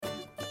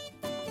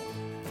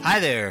Hi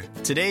there.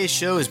 Today's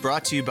show is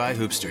brought to you by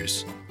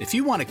Hoopsters. If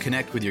you want to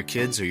connect with your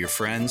kids or your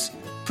friends,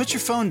 put your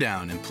phone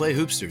down and play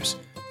Hoopsters,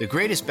 the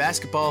greatest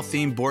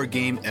basketball-themed board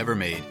game ever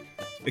made.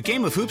 A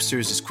game of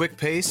Hoopsters is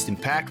quick-paced and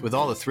packed with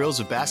all the thrills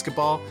of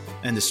basketball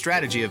and the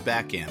strategy of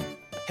backgammon.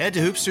 Head to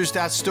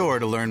hoopsters.store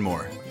to learn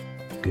more.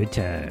 Good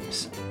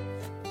times.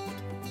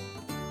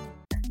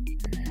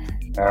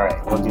 All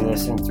right, we'll do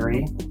this in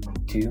 3,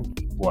 2,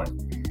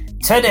 1.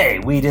 Today,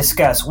 we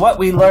discuss what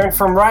we learned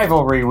from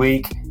Rivalry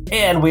Week,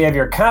 and we have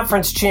your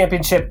conference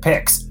championship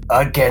picks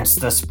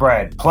against the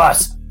spread,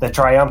 plus the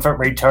triumphant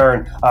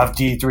return of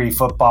D3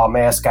 football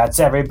mascots.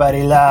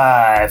 Everybody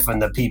live from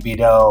the PP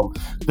Dome.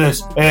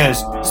 This is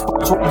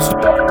Sports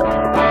Wednesday.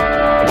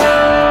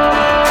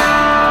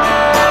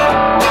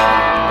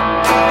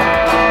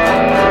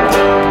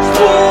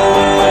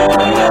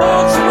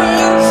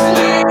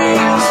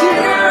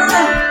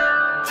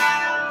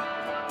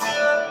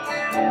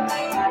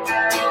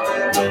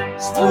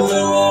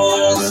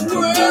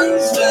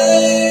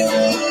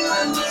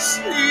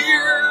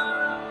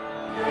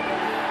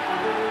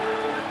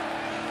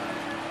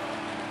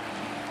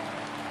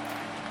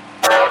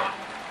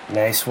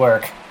 Nice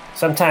work.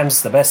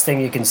 Sometimes the best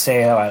thing you can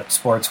say about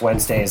Sports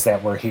Wednesday is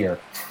that we're here.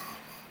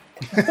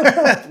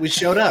 We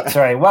showed up. That's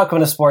right. Welcome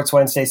to Sports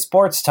Wednesday,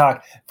 sports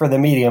talk for the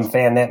medium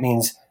fan. That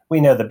means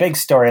we know the big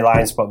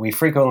storylines, but we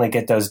frequently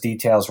get those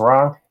details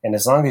wrong. And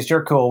as long as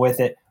you're cool with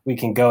it, we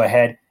can go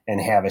ahead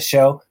and have a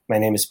show. My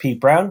name is Pete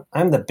Brown.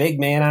 I'm the big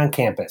man on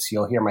campus.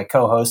 You'll hear my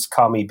co-host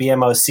call me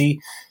BMOC.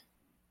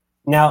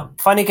 Now,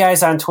 funny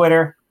guys on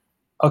Twitter,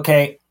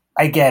 okay,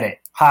 I get it.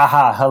 Ha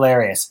ha,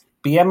 hilarious.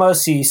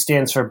 BMOC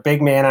stands for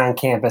Big Man on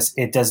Campus.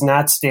 It does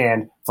not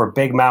stand for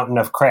Big Mountain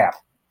of Crap.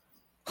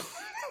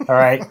 All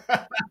right?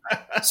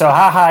 So,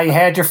 haha, you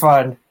had your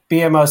fun.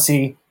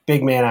 BMOC,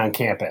 Big Man on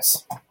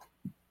Campus.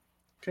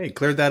 Okay,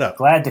 cleared that up.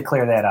 Glad to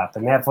clear that up.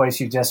 And that voice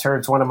you just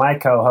heard is one of my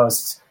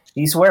co-hosts.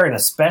 He's wearing a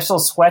special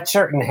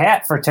sweatshirt and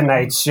hat for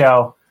tonight's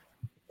show.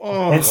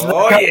 It's the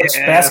coach,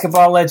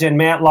 basketball legend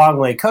Matt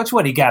Longley. Coach,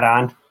 what do you got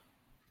on?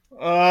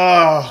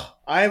 Oh,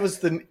 I was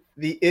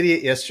the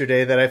idiot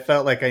yesterday that I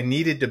felt like I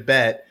needed to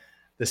bet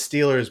the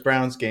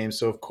Steelers-Browns game.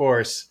 So, of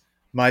course,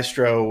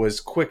 Maestro was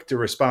quick to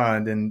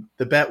respond. And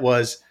the bet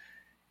was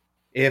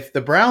if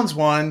the Browns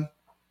won,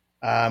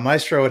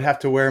 Maestro would have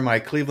to wear my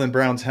Cleveland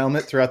Browns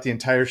helmet throughout the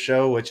entire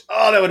show, which,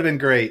 that would have been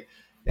great.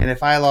 And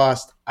if I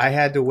lost, I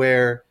had to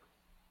wear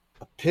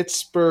a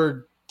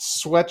Pittsburgh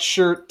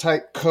sweatshirt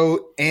type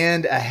coat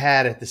and a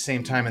hat at the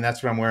same time. And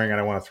that's what I'm wearing. And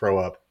I want to throw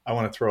up. I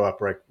want to throw up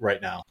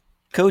right now.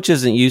 Coach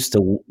isn't used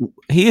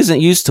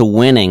to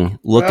winning,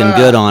 looking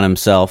good on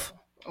himself.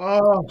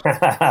 Oh,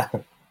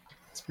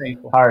 it's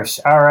painful. Harsh.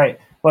 All right.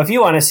 Well, if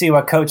you want to see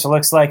what Coach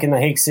looks like in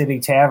the Hake City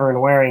Tavern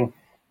wearing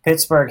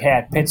Pittsburgh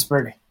hat,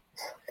 Pittsburgh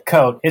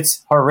coat,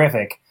 it's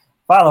horrific.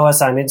 Follow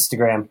us on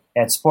Instagram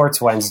at Sports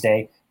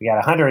Wednesday. We got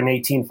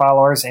 118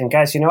 followers. And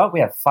guys, you know what? We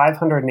have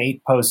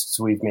 508 posts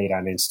we've made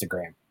on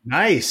Instagram.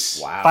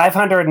 Nice. Wow.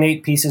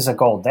 508 pieces of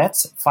gold.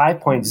 That's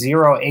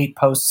 5.08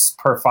 posts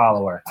per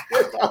follower.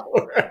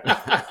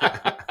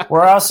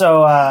 We're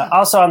also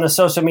on the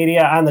social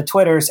media, on the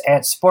Twitters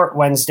at Sport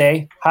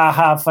Wednesday. Ha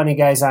ha, funny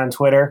guys on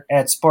Twitter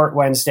at Sport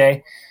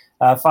Wednesday.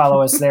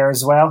 Follow us there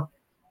as well.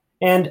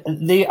 And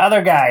the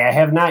other guy I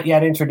have not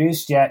yet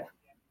introduced yet,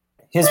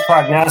 his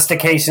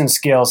prognostication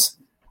skills,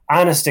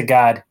 honest to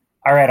God,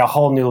 are at a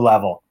whole new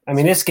level. I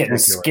mean, it's getting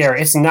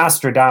scary. It's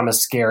Nostradamus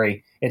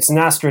scary. It's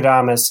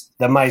Nostradamus,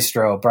 the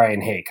Maestro,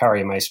 Brian Hake. How are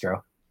you,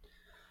 Maestro?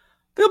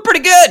 Feel pretty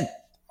good.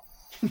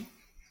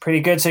 Pretty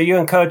good. So you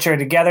and Coach are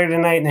together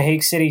tonight in the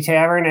Hake City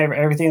Tavern.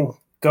 Everything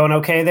going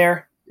okay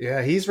there?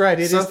 Yeah, he's right.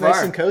 It is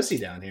nice and cozy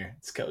down here.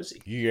 It's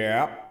cozy.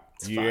 Yeah.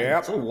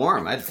 It's so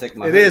warm. I had to take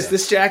my. It is.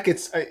 This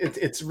jacket's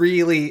it's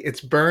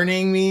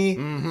burning me.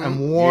 Mm-hmm.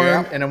 I'm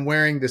warm and I'm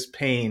wearing this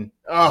pain.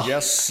 Oh,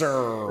 yes,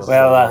 sir.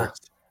 Well,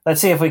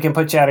 let's see if we can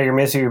put you out of your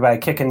misery by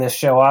kicking this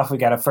show off. We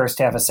got a first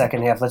half, a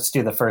second half. Let's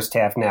do the first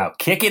half now.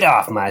 Kick it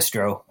off,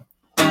 Maestro.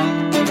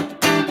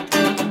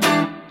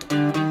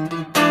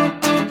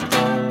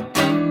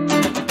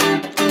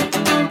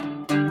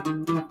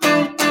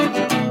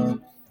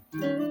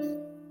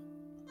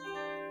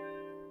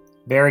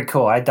 Very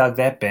cool. I dug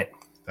that bit.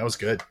 That was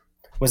good.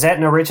 Was that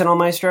an original,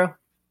 Maestro?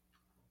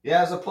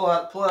 Yeah, so pull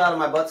it out of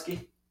my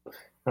buttski.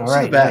 All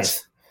right,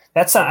 nice.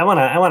 That's I'm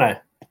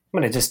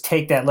gonna just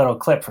take that little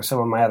clip for some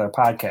of my other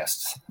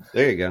podcasts.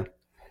 There you go.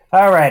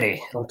 All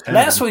righty.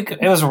 Last week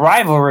it was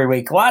rivalry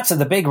week. Lots of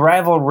the big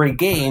rivalry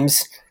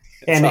games,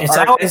 and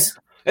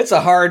it's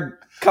a hard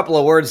couple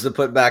of words to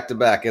put back to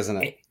back, isn't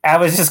it? I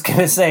was just going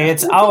to say,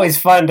 it's always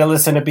fun to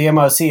listen to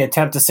BMOC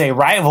attempt to say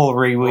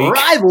rivalry week.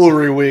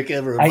 Rivalry week,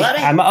 everybody.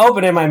 I'm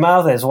opening my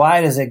mouth as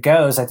wide as it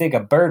goes. I think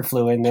a bird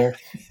flew in there.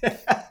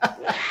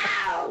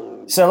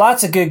 So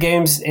lots of good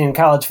games in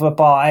college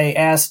football. I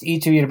asked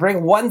each of you to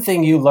bring one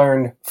thing you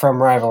learned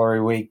from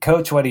rivalry week.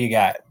 Coach, what do you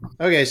got?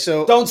 Okay,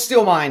 so... Don't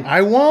steal mine.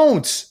 I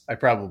won't. I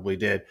probably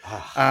did.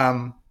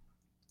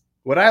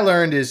 What I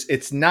learned is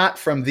it's not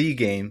from the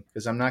game,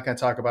 because I'm not going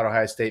to talk about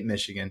Ohio State,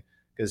 Michigan,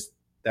 because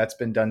That's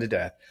been done to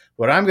death.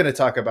 What I'm going to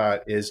talk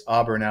about is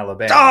Auburn,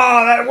 Alabama.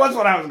 Oh, that was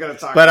what I was going to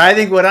talk But I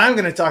think what I'm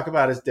going to talk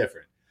about is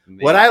different.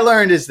 What I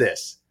learned is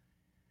this.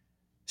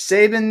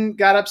 Saban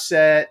got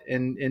upset,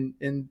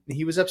 and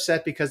he was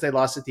upset because they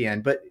lost at the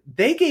end. But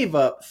they gave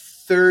up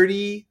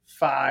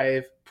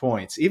 35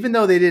 points, even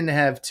though they didn't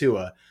have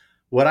Tua.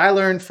 What I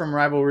learned from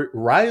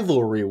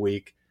rivalry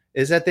week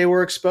is that they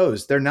were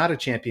exposed. They're not a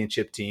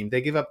championship team.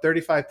 They give up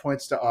 35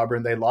 points to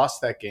Auburn. They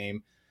lost that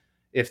game.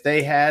 If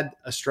they had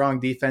a strong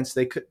defense,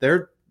 they could.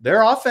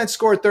 Their offense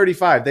scored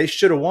 35. They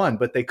should have won,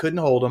 but they couldn't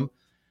hold them.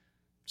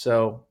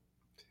 So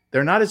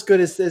they're not as good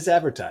as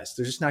advertised.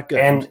 They're just not good.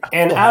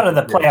 And out of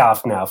the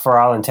playoff now for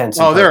all intents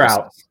and purposes. They're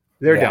out.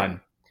 They're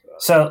done.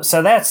 So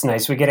that's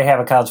nice. We get to have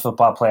a college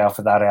football playoff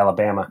without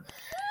Alabama.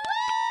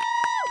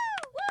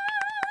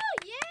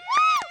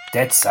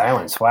 Dead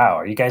silence. Wow.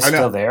 Are you guys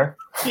still there?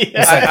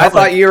 Yeah. I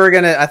thought you were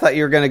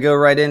gonna go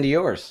right into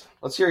yours.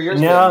 Let's hear yours.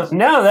 No,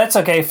 that's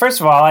okay.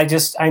 First of all,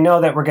 I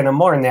know that we're going to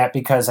mourn that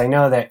because I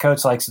know that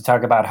Coach likes to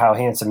talk about how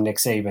handsome Nick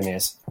Saban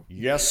is.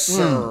 Yes,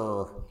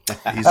 sir.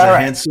 He's a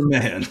handsome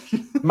man.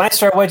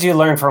 Maestro, what'd you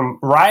learn from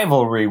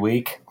rivalry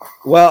week?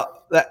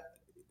 Well, that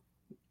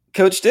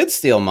Coach did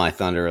steal my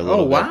thunder a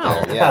little bit.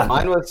 Wow. There. Yeah,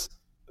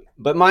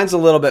 mine's a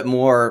little bit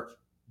more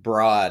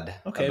broad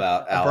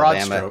about Alabama.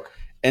 Broad stroke.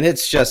 And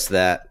it's just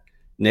that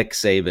Nick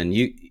Saban.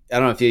 I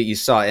don't know if you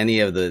saw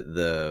any of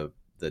the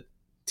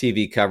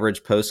TV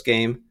coverage post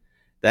game.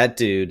 That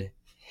dude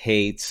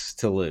hates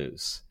to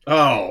lose.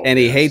 Oh, and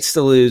he hates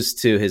to lose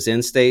to his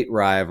in-state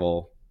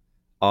rival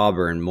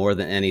Auburn more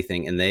than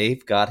anything. And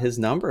they've got his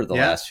number the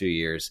last few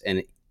years.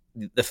 And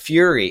the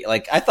fury,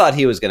 like I thought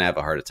he was going to have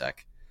a heart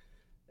attack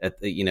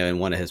in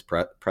one of his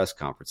press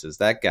conferences.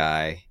 That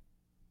guy,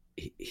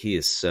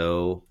 he's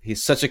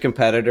such a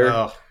competitor.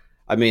 Oh.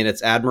 I mean,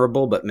 it's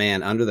admirable, but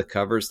man, under the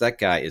covers, that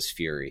guy is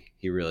fury.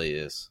 He really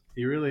is.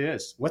 He really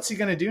is. What's he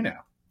going to do now?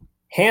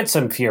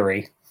 Handsome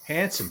fury.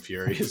 Handsome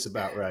fury is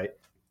about right.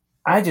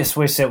 I just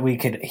wish that we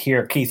could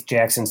hear Keith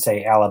Jackson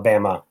say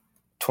Alabama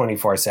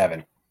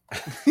 24/7.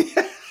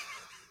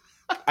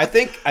 I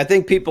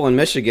think people in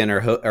Michigan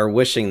are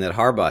wishing that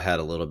Harbaugh had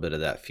a little bit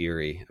of that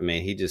fury. I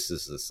mean, he just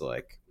is this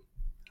like,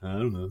 I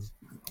don't know.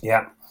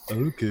 Yeah.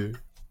 Okay.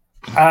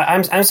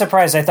 I'm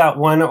surprised. I thought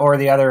one or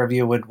the other of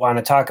you would want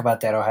to talk about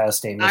that Ohio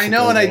State. I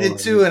know, and I did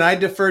too, and I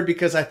deferred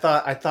because I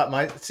thought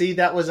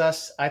that was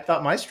us. I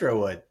thought Maestro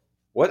would.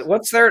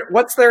 What's there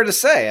to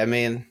say? I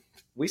mean,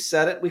 we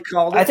said it, we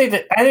called it. I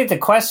think the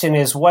question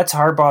is, what's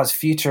Harbaugh's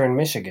future in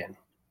Michigan?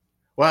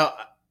 Well,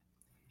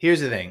 here's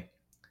the thing: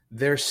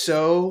 they're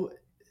so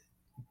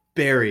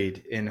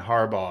buried in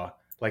Harbaugh,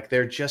 like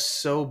they're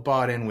just so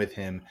bought in with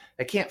him,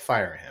 they can't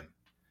fire him.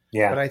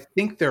 Yeah, but I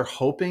think they're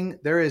hoping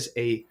there is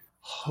a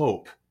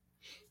hope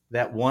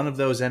that one of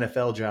those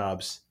NFL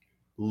jobs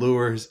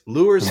lures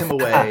him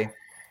away.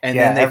 And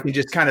then they can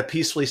just kind of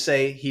peacefully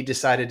say he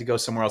decided to go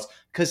somewhere else.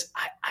 Because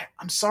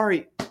I'm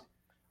sorry.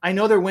 I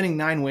know they're winning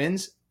 9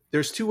 wins.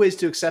 There's 2 ways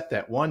to accept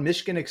that. One,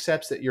 Michigan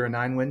accepts that you're a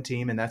 9-win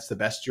team and that's the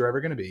best you're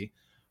ever going to be.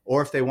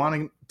 Or if they want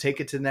to take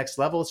it to the next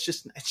level, it's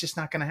just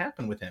not going to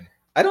happen with him.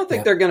 I don't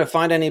think they're going to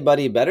find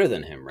anybody better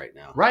than him right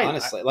now. Right.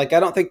 Honestly. I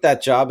don't think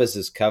that job is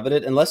as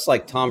coveted unless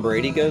like Tom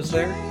Brady goes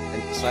there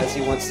and decides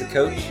he wants to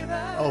coach.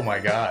 Oh my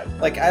God.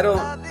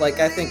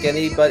 I think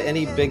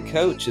any big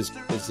coach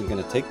isn't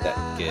going to take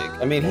that gig.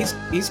 I mean,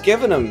 he's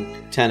given them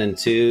 10-2,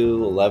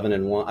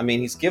 11-1. I mean,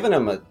 he's given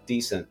them a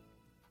decent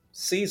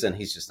season.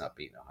 He's just not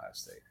beating Ohio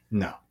State.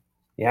 No.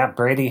 Yeah,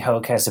 Brady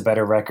Hoke has a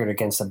better record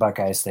against the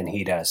Buckeyes than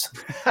he does.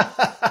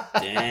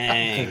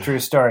 Dang. True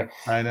story.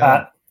 I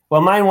know. Well,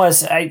 mine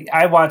was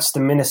I watched the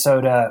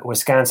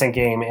Minnesota-Wisconsin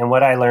game, and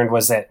what I learned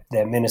was that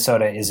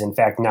Minnesota is in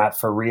fact not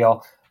for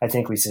real. I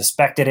think we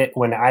suspected it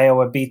when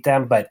Iowa beat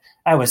them, but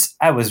I was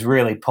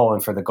really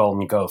pulling for the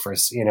Golden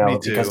Gophers,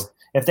 because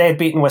if they had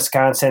beaten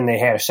Wisconsin, they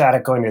had a shot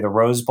at going to the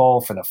Rose Bowl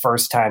for the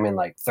first time in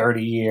like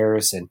 30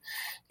 years, and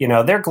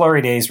their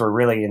glory days were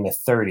really in the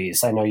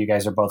 30s. I know you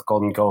guys are both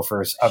Golden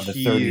Gophers of the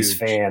 30s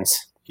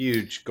fans.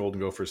 Huge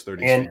Golden Gophers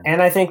 30s.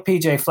 And I think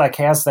PJ Fleck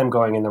has them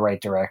going in the right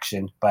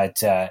direction,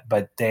 but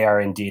they are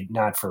indeed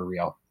not for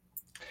real.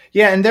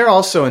 Yeah, and they're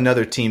also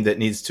another team that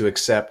needs to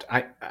accept.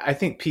 I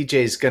think PJ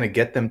is going to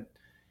get them.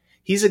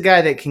 He's a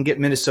guy that can get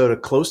Minnesota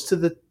close to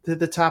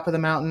the top of the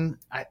mountain.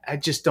 I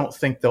just don't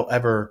think they'll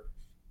ever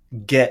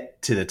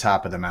get to the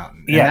top of the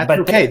mountain. And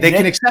that's okay. They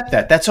can accept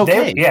that. That's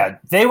okay.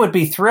 They would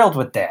be thrilled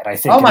with that, I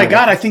think. Oh my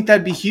God, I think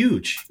that'd be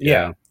huge.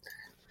 Yeah.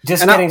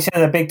 Just getting to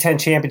the Big Ten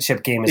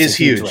championship game is a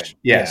huge win.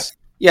 Yes.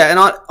 Yeah,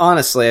 and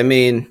honestly, I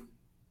mean,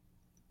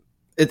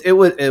 it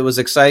was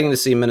exciting to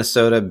see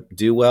Minnesota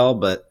do well,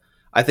 but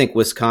I think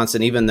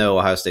Wisconsin, even though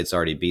Ohio State's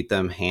already beat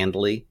them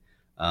handily,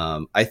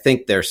 I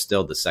think they're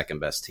still the second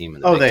best team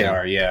in the Big Ten. They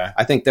are, yeah.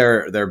 I think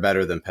they're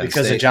better than Penn State.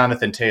 Because of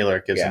Jonathan Taylor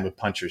gives them a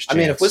puncher's chance. I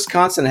mean, if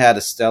Wisconsin had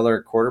a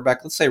stellar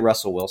quarterback, let's say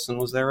Russell Wilson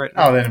was there right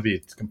now. Oh, then it'd be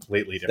a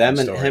completely different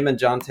story. Him and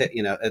John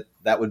Taylor,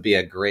 that would be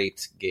a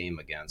great game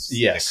against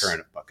the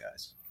current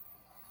Buckeyes.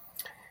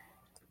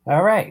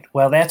 All right.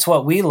 Well, that's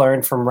what we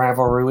learned from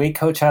Rivalry Week.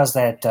 Coach, how's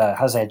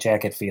that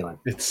jacket feeling?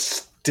 It's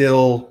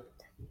still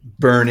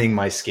burning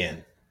my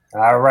skin.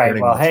 All right.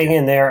 Well, hang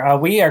in there.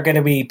 We are going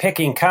to be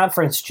picking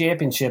conference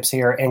championships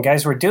here. And,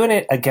 guys, we're doing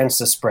it against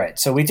the spread.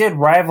 So we did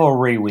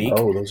Rivalry Week.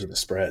 Oh, those are the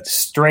spreads.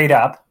 Straight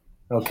up.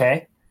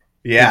 Okay?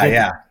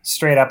 Yeah.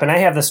 Straight up. And I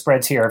have the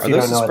spreads here if you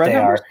don't know what they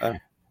are.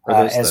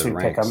 As we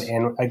pick them.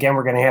 And, again,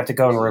 we're going to have to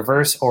go in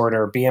reverse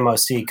order.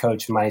 BMOC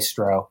Coach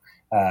Maestro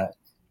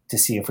to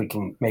see if we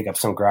can make up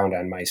some ground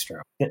on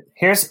Maestro.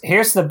 Here's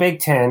the Big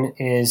Ten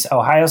is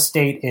Ohio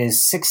State is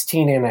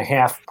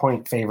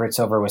 16.5-point favorites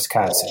over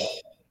Wisconsin.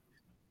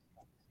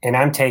 And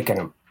I'm taking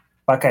them.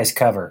 Buckeyes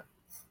cover.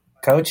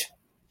 Coach?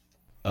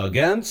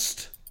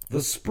 Against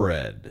the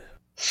spread.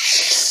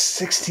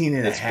 16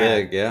 and It's a half.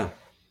 big, yeah.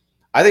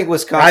 I think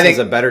Wisconsin's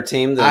a better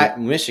team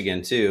than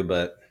Michigan, too,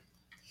 but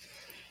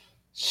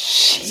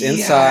it's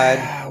inside.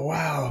 Yeah,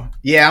 wow.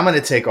 Yeah, I'm going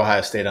to take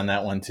Ohio State on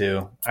that one,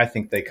 too. I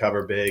think they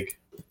cover big.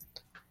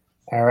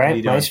 All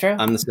right, Maestro?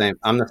 I'm the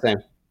same.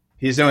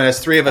 He's doing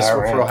this. 3 of us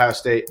for Ohio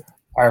State.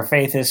 Our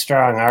faith is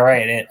strong. All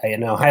right.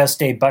 Ohio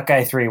State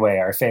Buckeye three-way,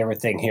 our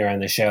favorite thing here on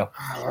the show.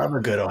 I love a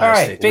good Ohio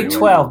State. All right, Big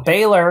 12.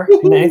 Baylor,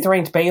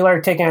 9th-ranked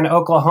Baylor taking on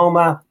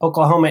Oklahoma.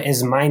 Oklahoma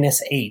is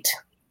 -8.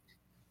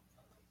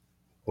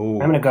 Ooh. I'm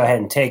going to go ahead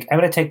and take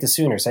the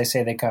Sooners. I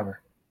say they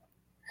cover.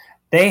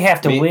 They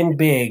have to win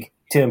big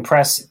to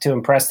impress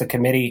the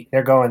committee.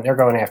 They're going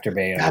after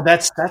Baylor. God,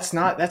 that's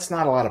not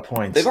a lot of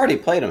points. They've already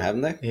played them,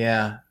 haven't they?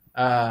 Yeah.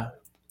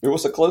 It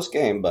was a close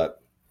game, but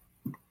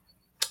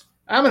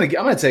I'm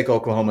gonna take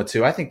Oklahoma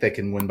too. I think they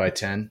can win by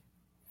 10.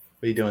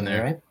 What are you doing there?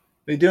 All right.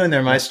 What are you doing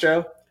there,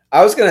 Maestro?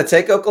 I was going to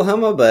take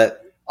Oklahoma,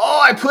 but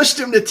I pushed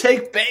him to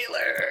take Baylor.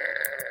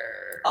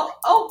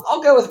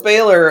 I'll go with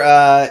Baylor.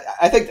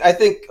 I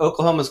think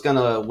Oklahoma's going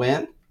to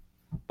win,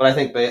 but I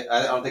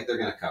don't think they're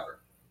going to cover.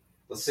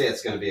 Let's say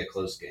it's going to be a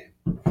close game.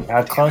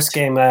 A close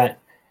game.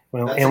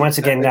 Once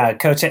again,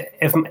 Coach,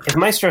 if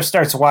Maestro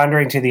starts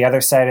wandering to the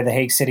other side of the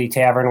Hague City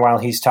Tavern while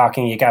he's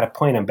talking, you got to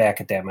point him back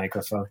at that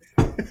microphone.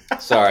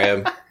 Sorry,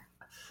 I'm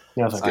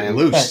getting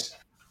loose. But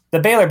the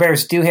Baylor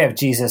Bears do have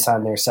Jesus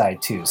on their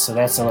side too, so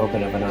that's a little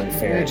bit of an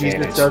unfair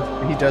advantage.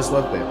 He does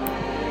love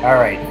Baylor. All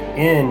right,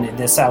 in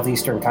the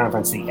Southeastern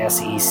Conference, the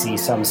SEC,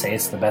 some say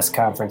it's the best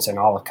conference in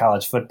all of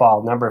college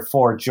football. Number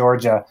 4,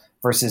 Georgia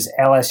versus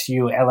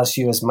LSU.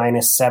 LSU is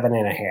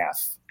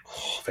 -7.5.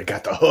 Oh, they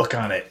got the hook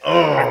on it.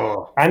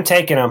 Oh, I'm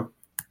taking them.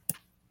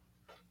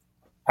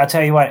 I'll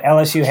tell you what,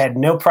 LSU had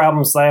no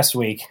problems last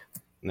week.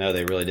 No,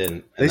 they really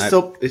didn't. They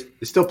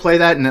still play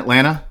that in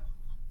Atlanta?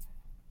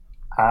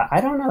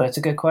 I don't know. That's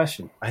a good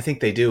question. I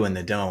think they do in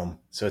the Dome.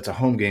 So it's a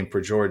home game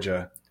for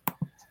Georgia.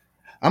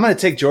 I'm going to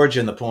take Georgia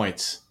in the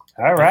points.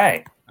 All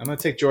right. I'm going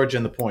to take Georgia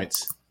in the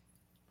points.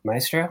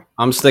 Maestro?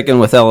 I'm sticking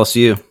with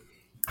LSU.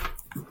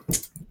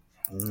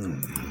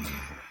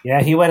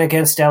 Yeah, he went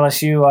against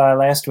LSU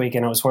last week,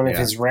 and it was one of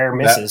his rare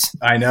misses.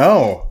 I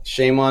know.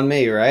 Shame on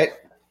me, right?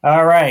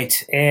 All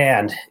right,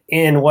 and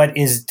in what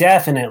is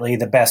definitely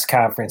the best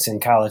conference in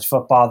college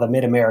football, the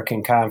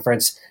Mid-American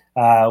Conference,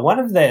 one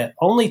of the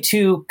only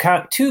two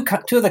of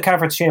the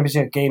conference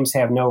championship games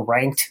have no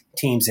ranked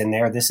teams in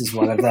there. This is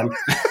one of them.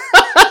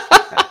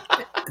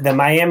 The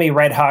Miami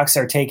Redhawks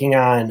are taking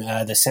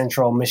on the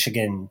Central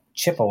Michigan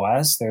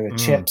Chippewas. They're the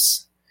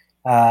Chips.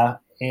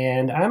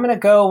 And I'm going to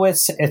go with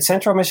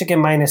Central Michigan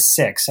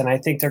 -6, and I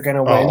think they're going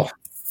to win.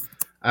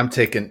 I'm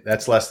taking –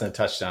 that's less than a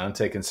touchdown. I'm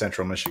taking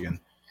Central Michigan.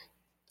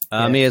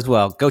 Me as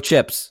well. Go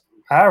Chips.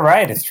 All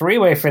right, a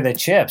three-way for the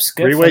Chips.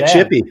 Good three-way for them.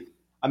 Chippy.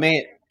 I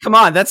mean, come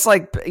on. That's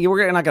like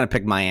we're not going to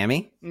pick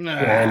Miami.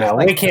 Yeah, I know.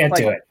 We can't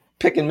do it.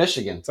 Picking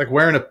Michigan. It's like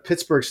wearing a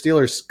Pittsburgh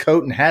Steelers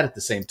coat and hat at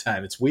the same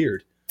time. It's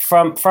weird.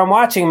 From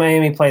watching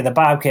Miami play the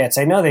Bobcats,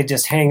 I know they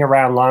just hang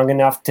around long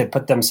enough to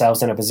put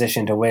themselves in a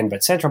position to win.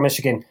 But Central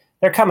Michigan,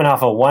 they're coming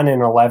off a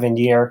 1-11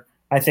 year.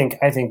 I think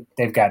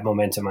they've got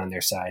momentum on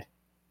their side.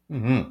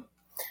 Mm-hmm.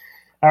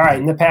 All right,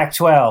 in the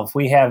Pac-12,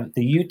 we have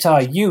the Utah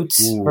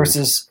Utes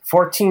versus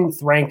 14th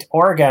ranked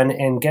Oregon,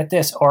 and get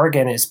this,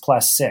 Oregon is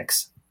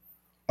 +6.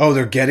 Oh,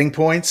 they're getting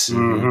points?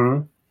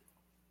 Mm-hmm.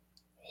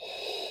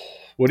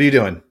 What are you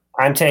doing?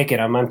 I'm taking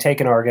them. I'm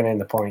taking Oregon in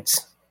the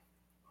points.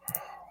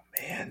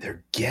 Man,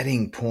 they're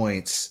getting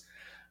points.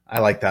 I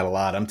like that a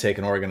lot. I'm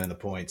taking Oregon in the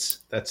points.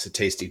 That's a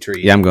tasty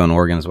treat. Yeah, I'm going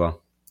Oregon as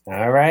well.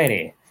 All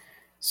righty.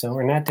 So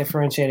we're not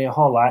differentiating a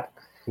whole lot.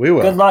 We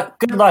will.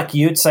 Good luck,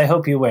 Utes. I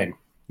hope you win.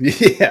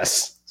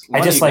 Yes.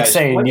 I just like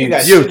saying You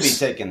guys Utes.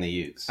 should be taking the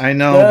Utes. I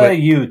know, The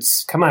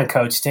Utes. Come on,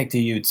 Coach. Take the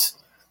Utes.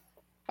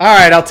 All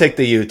right, I'll take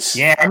the Utes.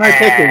 Yeah. I might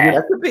take the Utes.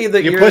 That could be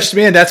the You pushed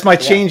me in. That's my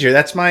changer.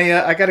 That's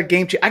my. I got a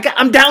game changer.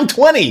 I'm down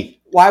 20.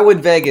 Why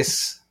would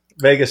Vegas?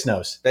 Vegas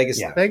knows. Vegas.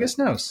 Yeah. Vegas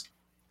knows.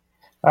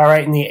 All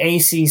right, in the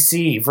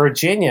ACC,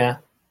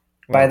 Virginia,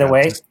 by the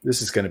way,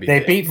 this is going to be. they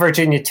big. beat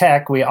Virginia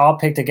Tech. We all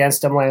picked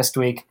against them last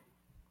week.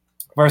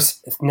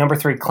 Versus number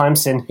 3,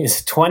 Clemson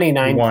is a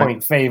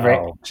 29-point favorite.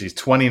 Oh, geez,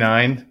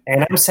 29.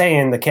 And I'm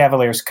saying the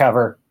Cavaliers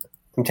cover.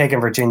 I'm taking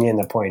Virginia in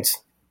the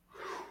points.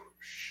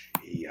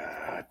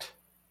 Shit.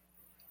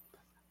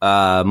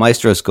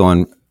 Maestro's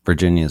going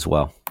Virginia as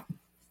well.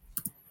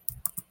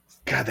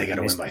 God, they got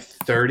to win by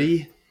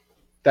 30.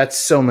 That's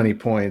so many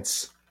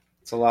points.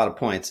 It's a lot of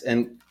points.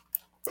 And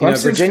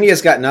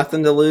Virginia's got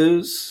nothing to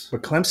lose.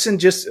 But Clemson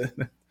just...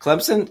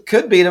 Clemson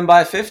could beat them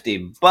by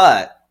 50,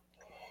 but...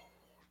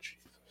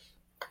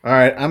 All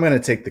right, I'm going to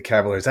take the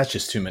Cavaliers. That's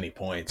just too many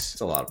points.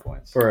 It's a lot of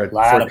points. For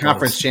a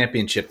conference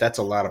championship, that's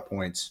a lot of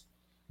points.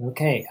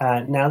 Okay,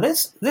 now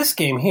this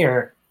game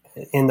here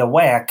in the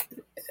WAC,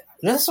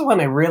 this is one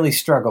I really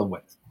struggled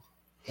with.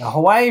 The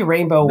Hawaii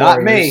Rainbow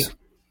Warriors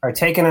are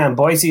taking on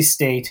Boise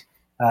State.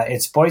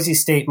 It's Boise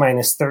State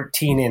minus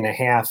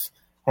 13.5.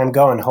 I'm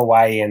going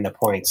Hawaii in the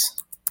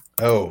points.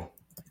 Oh,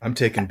 I'm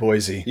taking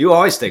Boise. You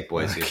always take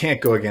Boise. I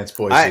can't go against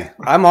Boise.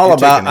 I'm all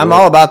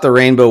about the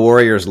Rainbow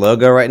Warriors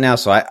logo right now,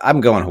 so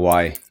I'm going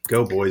Hawaii.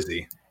 Go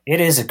Boise.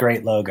 It is a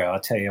great logo, I'll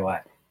tell you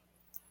what.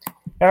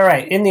 All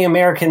right, in the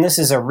American, this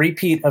is a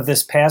repeat of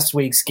this past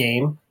week's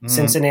game.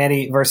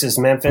 Cincinnati versus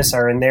Memphis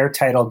are in their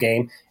title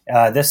game.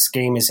 This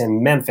game is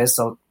in Memphis.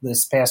 So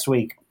this past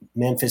week,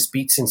 Memphis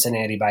beat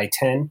Cincinnati by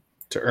 10.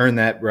 To earn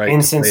that right.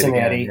 In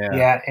Cincinnati,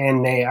 yeah,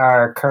 and they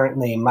are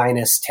currently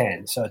minus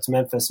 10. So it's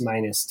Memphis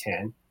minus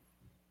 10.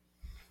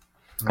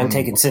 I'm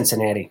taking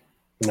Cincinnati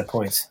in the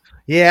points.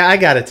 Yeah, I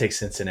got to take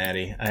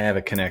Cincinnati. I have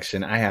a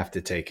connection. I have to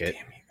take it.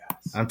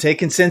 I'm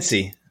taking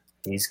Cincy.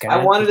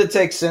 I wanted to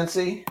take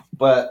Cincy,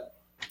 but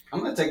I'm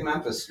going to take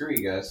Memphis. Screw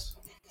you guys.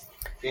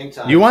 Game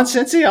time. You want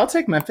Cincy? I'll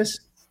take Memphis.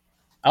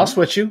 I'll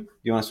switch you.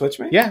 You want to switch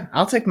me? Yeah,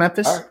 I'll take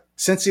Memphis. All right.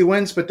 Cincy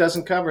wins but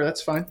doesn't cover.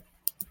 That's fine.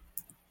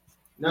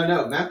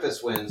 No,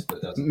 Memphis wins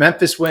but doesn't.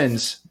 Memphis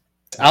wins.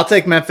 I'll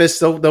take Memphis.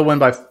 They'll win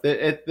by.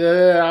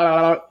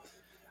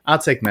 I'll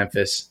take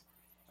Memphis.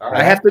 All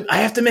right. I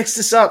have to mix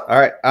this up. All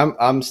right,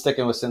 I'm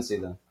sticking with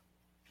Cincy then.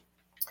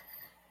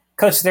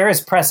 Coach, there is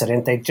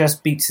precedent. They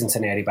just beat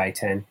Cincinnati by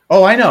 10.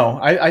 Oh, I know.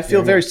 I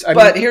feel very.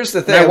 But here's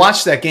the thing. I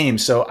watched that game,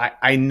 so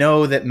I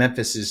know that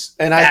Memphis is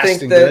and fast I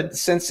think and that good.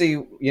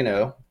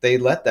 Cincy, they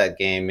let that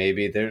game.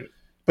 Maybe they're.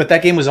 But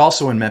that game was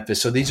also in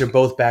Memphis, so these are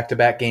both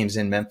back-to-back games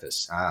in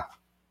Memphis.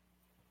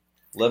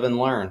 Live and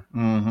learn.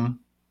 Mm-hmm.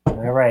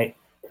 All right.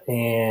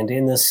 And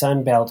in the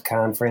Sun Belt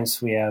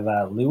Conference, we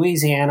have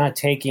Louisiana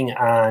taking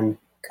on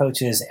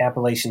Coach's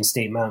Appalachian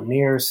State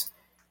Mountaineers.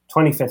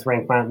 25th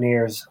ranked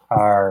Mountaineers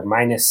are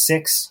minus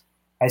 6.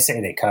 I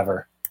say they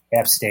cover.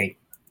 App State.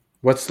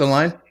 What's the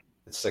line?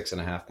 It's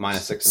 6.5.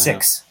 Minus 6.5.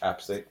 6.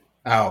 App State.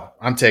 Oh,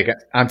 I'm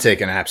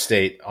taking App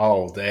State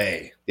all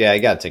day. Yeah,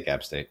 you got to take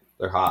App State.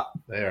 They're hot.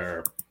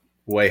 They're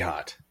way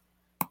hot.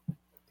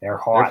 They're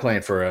hot. They're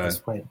playing for a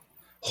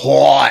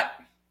hot.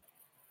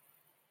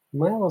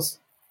 Miles.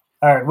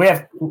 All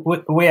right,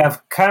 we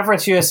have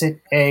Conference USA,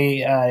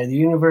 the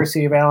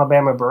University of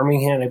Alabama,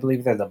 Birmingham. I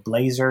believe they're the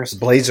Blazers.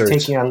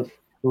 Taking on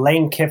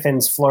Lane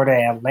Kiffin's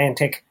Florida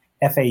Atlantic,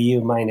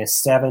 FAU minus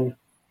 7.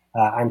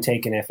 I'm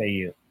taking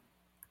FAU.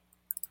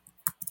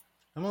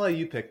 I'm going to let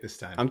you pick this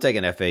time. I'm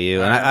taking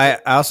FAU. And I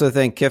also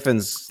think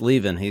Kiffin's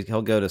leaving.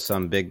 He'll go to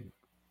some big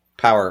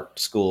power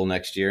school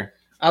next year.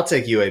 I'll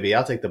take UAB.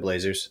 I'll take the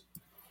Blazers.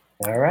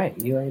 All right,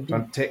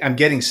 UAB. I'm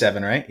getting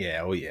 7, right?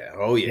 Yeah. Oh, yeah.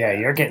 Yeah,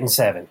 you're getting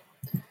 7.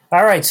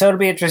 All right, so it'll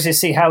be interesting to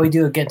see how we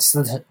do against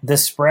the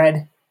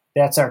spread.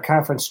 That's our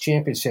conference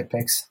championship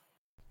picks.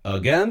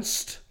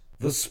 Against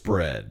the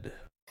spread.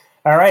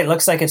 All right,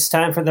 looks like it's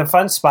time for the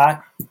fun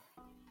spot.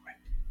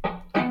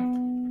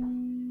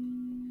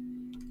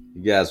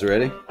 You guys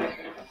ready?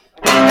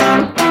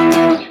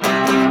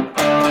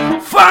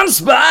 Fun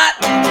spot!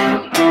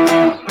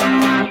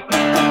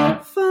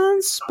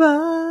 Fun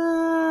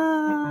spot.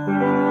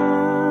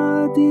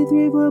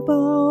 D3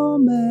 football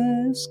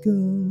mascots.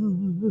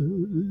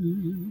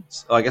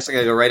 Oh, I guess I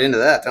gotta go right into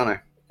that, don't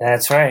I?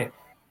 That's right.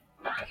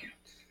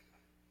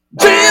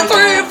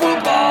 D3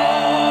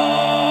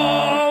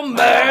 football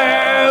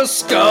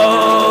mascots.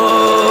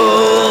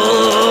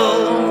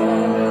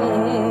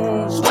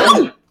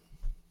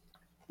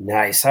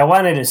 Nice. I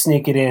wanted to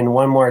sneak it in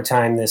one more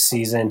time this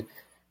season.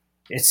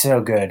 It's so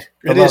good.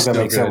 The logo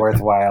makes it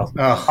worthwhile.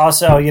 Oh.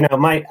 Also,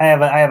 I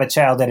have a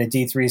child at a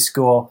D3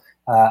 school.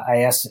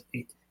 I asked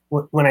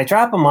when I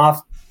drop him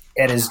off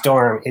at his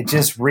dorm, it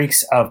just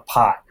reeks of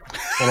pot.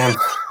 And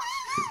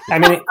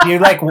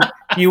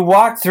you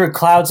walk through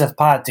clouds of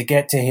pot to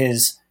get to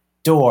his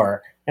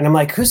door, and I'm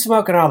like, "Who's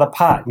smoking all the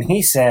pot?" And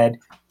he said,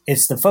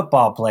 "It's the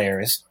football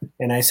players."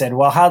 And I said,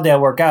 "Well, how'd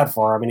that work out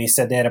for him?" And he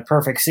said they had a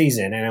perfect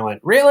season. And I went,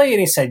 "Really?" And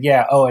he said,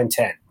 "Yeah,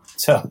 0-10."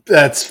 So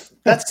that's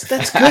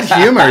good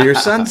humor. Your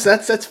son's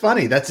that's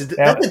funny. That's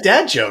a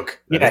dad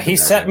joke. Yeah, he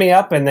set me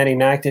up and then he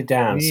knocked it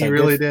down. He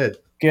really did.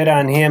 Good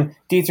on him.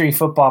 D3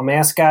 football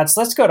mascots.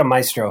 Let's go to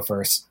Maestro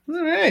first.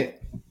 All right.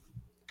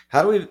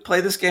 How do we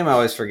play this game? I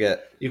always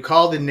forget. You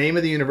call the name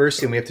of the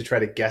university and we have to try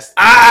to guess.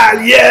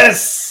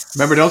 Yes!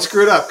 Remember, don't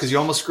screw it up because you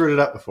almost screwed it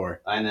up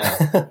before. I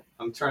know.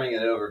 I'm turning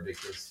it over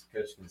because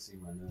Coach can see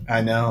my name.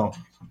 I know.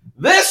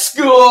 This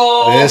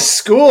school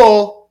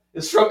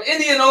is from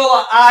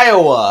Indianola,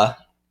 Iowa.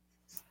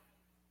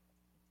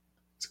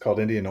 It's called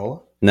Indianola?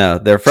 No,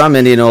 they're from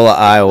Indianola,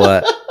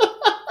 Iowa.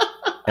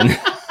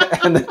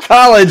 And the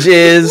college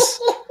is.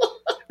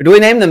 Do we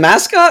name the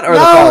mascot or the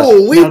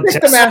college? No, we No, picked the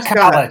just mascot.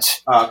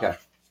 college. Oh, okay.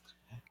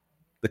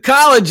 The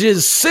college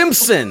is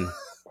Simpson.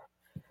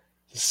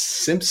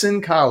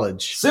 Simpson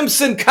College.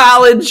 Simpson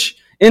College,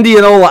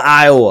 Indianola,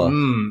 Iowa.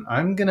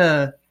 I'm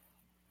gonna.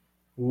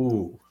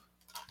 Ooh.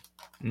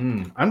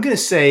 I'm gonna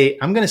say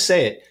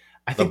it.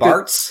 I The think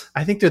Barts.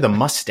 I think they're the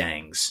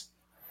Mustangs.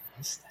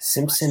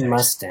 Simpson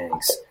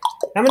Mustangs.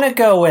 I'm going to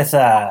go with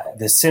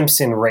the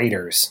Simpson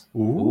Raiders.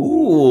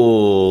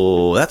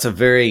 Ooh, that's a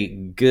very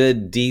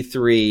good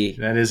D3.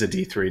 That is a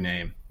D3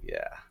 name.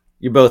 Yeah.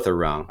 You both are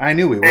wrong. I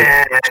knew we would.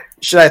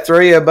 Should I throw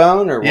you a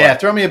bone or what? Yeah,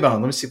 throw me a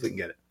bone. Let me see if we can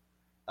get it.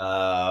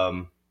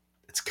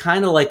 It's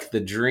kind of like the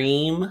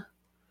Dream,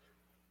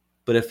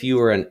 but if you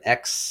were an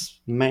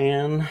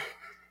X-Man.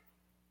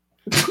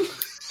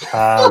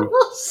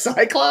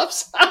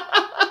 Cyclops?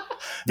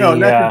 No, The,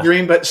 not the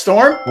Dream, but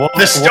Storm? Wolf-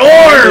 The Storm!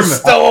 The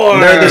Storm!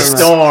 They're the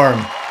Storm.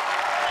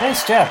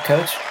 Nice job,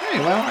 Coach. Hey,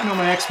 well, I know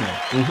my X-Men.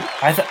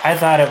 I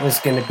thought it was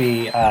going to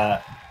be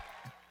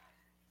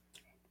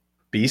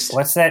Beast?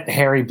 what's that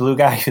hairy blue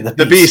guy?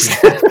 The Beast.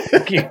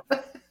 The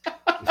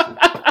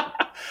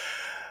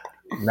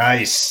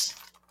Nice.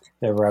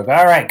 Rogue.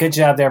 All right, good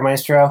job there,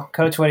 Maestro.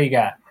 Coach, what do you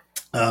got?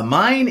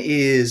 Mine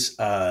is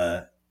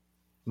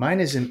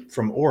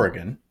from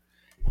Oregon,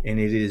 and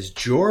it is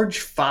George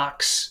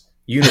Fox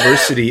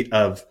University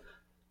of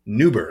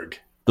Newburgh.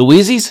 The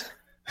Wheezies?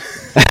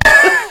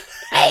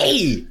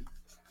 Hey,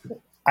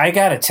 I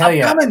got to tell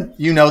you, coming.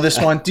 You know this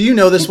one? Do you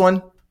know this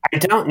one? I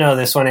don't know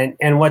this one.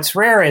 And what's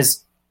rare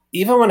is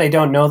even when I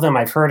don't know them,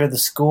 I've heard of the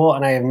school,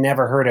 and I have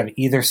never heard of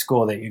either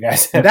school that you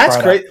guys have That's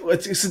brought great.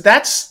 up.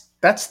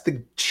 That's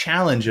the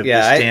challenge of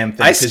Yeah, this damn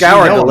thing. I 'cause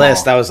scoured you know the them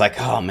list. all. I was like,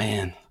 oh,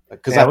 man.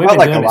 Because Yeah, I we've felt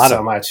been like a doing it lot so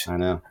of much. I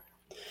know.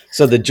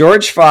 So the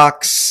George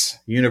Fox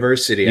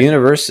University,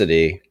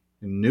 University.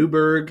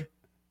 Newburgh,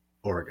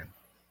 Oregon.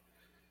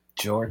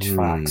 George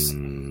Fox.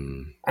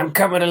 Hmm. I'm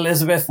coming,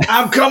 Elizabeth.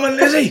 I'm coming,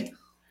 Lizzie.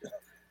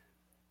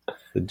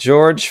 The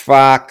George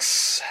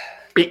Fox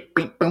I'm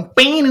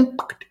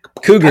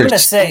Cougars. going to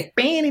say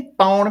Cougar.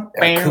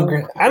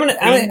 Cougar.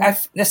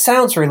 This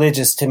sounds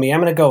religious to me. I'm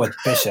going to go with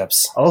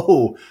Bishops.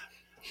 Oh,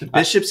 the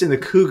Bishops and the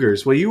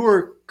Cougars. Well, you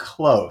were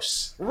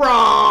close.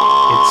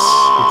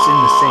 Wrong. It's in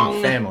the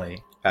same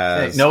family.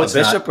 As No, a it's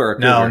bishop not. or a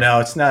cougar? No,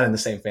 it's not in the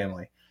same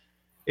family.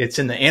 It's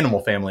in the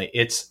animal family.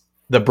 It's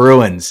the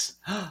Bruins.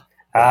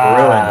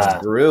 Bruins.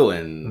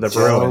 The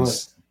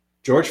Bruins.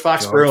 George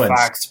Fox George Bruins.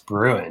 Fox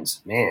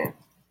Bruins. Man.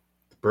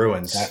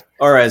 Bruins.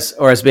 Or as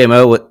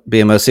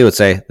BMOC would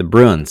say, the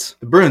Bruins.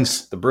 The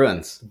Bruins. The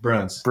Bruins.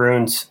 Bruins.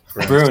 Bruins.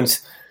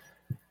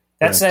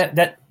 That's it.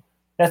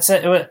 That's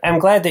it. I'm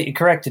glad that you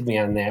corrected me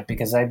on that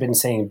because I've been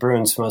saying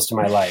Bruins most of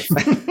my life.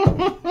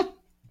 Broons.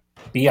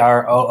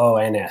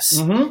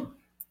 Mm-hmm.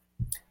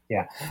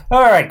 Yeah.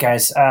 All right,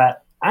 guys.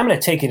 I'm going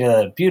to take you to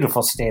the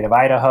beautiful state of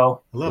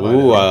Idaho. Love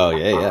Ooh,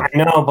 Idaho. yeah. I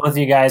know both of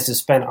you guys have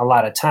spent a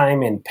lot of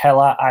time in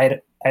Pella,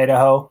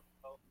 Idaho.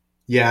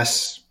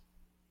 Yes.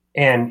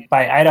 And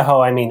by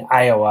Idaho, I mean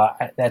Iowa.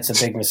 That's a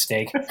big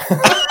mistake.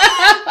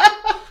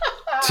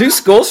 2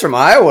 schools from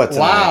Iowa tonight.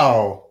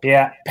 Wow.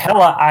 Yeah,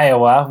 Pella,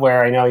 Iowa,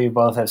 where I know you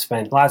both have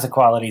spent lots of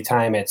quality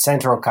time at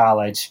Central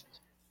College.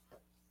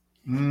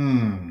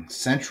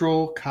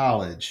 Central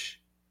College.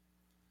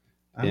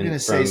 I'm In- going to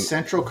say from-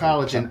 Central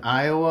College in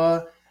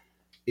Iowa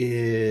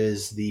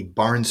is the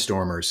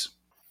Barnstormers.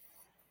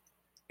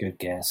 Good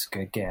guess.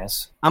 Good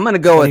guess. I'm going to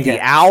go What do with you the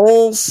got?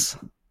 Owls.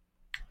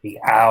 The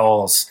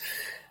Owls.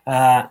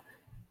 I'll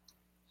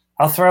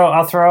throw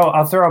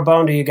a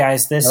bone to you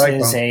guys. This I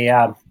like is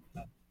bone.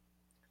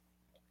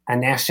 a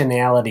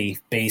nationality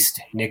based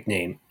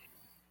nickname.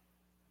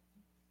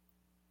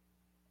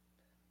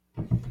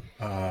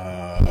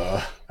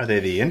 Are they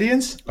the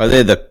Indians? Are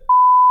they the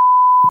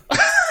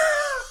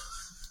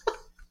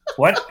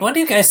What do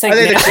you guys think Are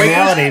they the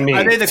nationality Quakers? means?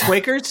 Are they the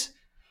Quakers?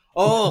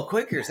 Oh,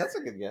 Quakers. That's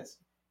a good guess.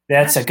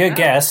 That's a good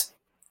guess.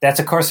 That's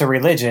of course a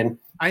religion.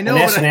 I The know. but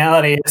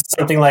nationality is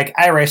something like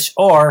Irish,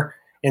 or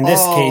in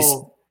this case,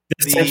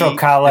 the Central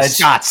College, The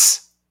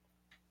Scots.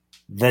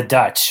 the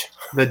Dutch.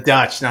 The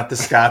Dutch, not the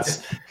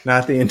Scots,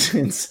 not the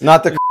Indians.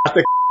 Not the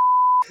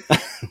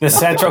The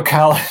Central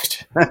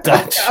College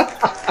Dutch.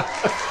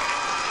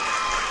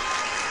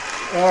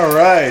 All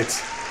right.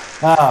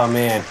 Oh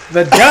man.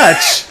 The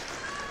Dutch.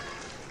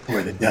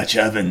 We're the Dutch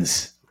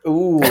ovens.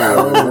 Ooh.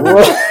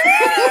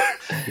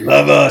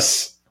 Love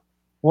us.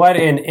 What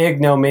an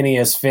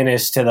ignominious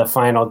finish to the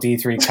final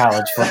D3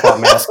 college football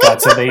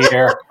mascots of the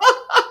year.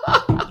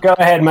 Go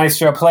ahead,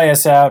 Maestro, play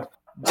us out.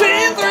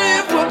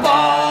 D3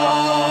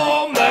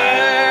 football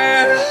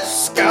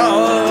mascot.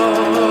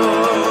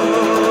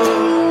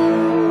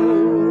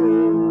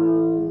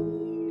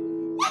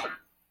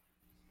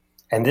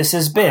 And this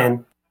has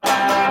been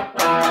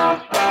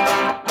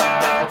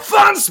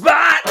Fun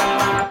spot.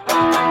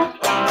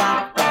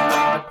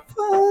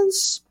 Fun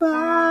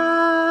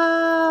spot.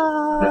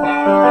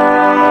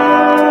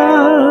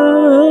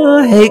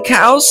 Hey,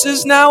 House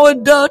is now a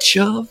Dutch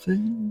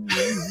oven.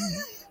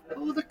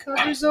 Pull the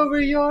covers over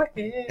your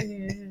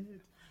head.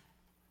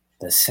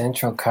 The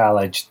Central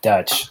College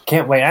Dutch.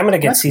 Can't wait. I'm going to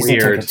get That's season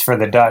weird. tickets for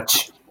the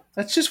Dutch.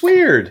 That's just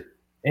weird.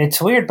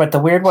 It's weird, but the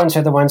weird ones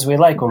are the ones we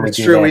like when It's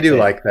we do true. that. We do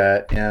like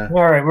that. Yeah.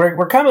 All right,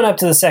 we're coming up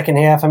to the second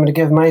half. I'm going to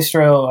give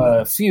Maestro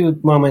a few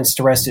moments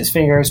to rest his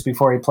fingers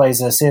before he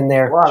plays us in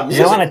there. Wow,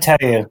 I want to tell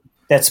you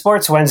that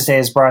Sports Wednesday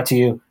is brought to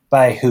you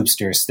by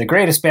Hoopsters, the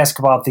greatest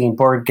basketball-themed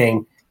board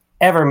game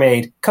ever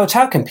made. Coach,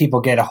 how can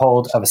people get a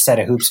hold of a set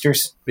of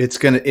Hoopsters?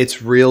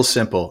 It's real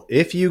simple.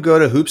 If you go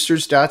to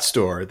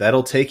hoopsters.store,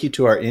 that'll take you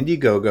to our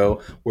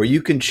Indiegogo where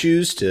you can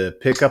choose to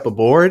pick up a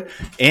board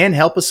and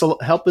help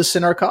us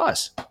in our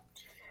cause.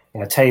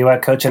 I'll tell you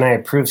what, Coach and I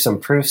approved some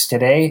proofs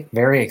today.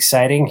 Very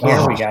exciting here.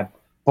 Oh. We got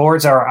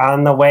boards are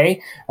on the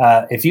way.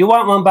 If you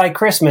want one by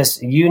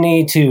Christmas, you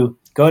need to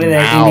go to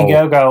that Now.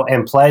 Indiegogo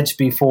and pledge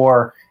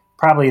before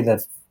probably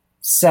the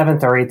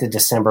 7th or 8th of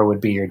December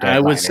would be your deadline. I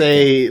would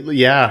say,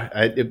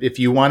 if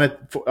you want it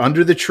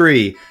under the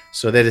tree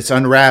so that it's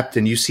unwrapped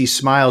and you see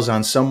smiles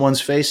on someone's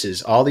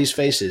faces, all these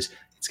faces,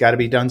 it's got to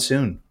be done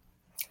soon.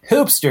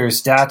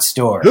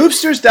 Hoopsters.store.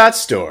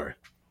 Hoopsters.store.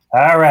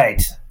 All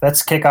right,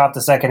 let's kick off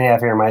the second half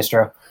here,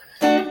 Maestro.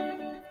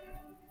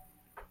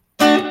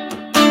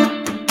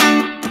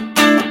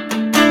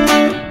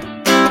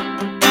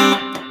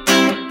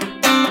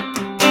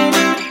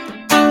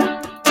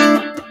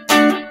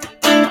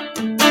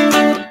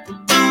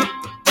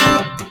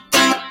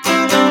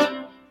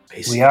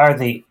 We are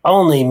the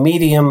only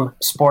medium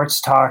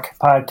sports talk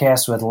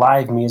podcast with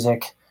live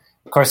music.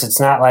 Of course, it's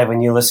not live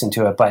when you listen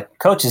to it, but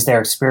Coach is there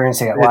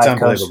experiencing it live. It's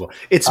Coach. unbelievable.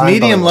 It's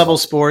medium level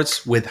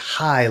sports with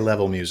high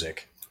level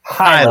music.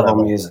 High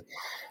level music.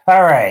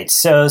 All right,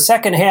 so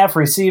second half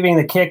receiving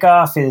the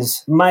kickoff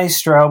is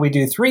Maestro. We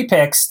do three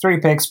picks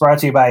brought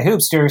to you by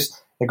Hoopsters,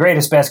 the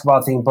greatest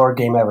basketball-themed board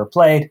game ever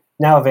played,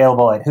 now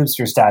available at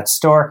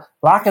hoopsters.store.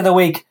 Lock of the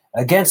week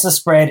against the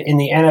spread in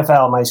the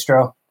NFL,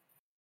 Maestro.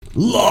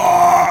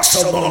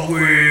 Locks of the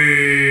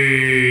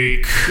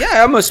week. Yeah, I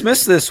almost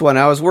missed this one.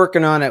 I was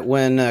working on it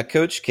when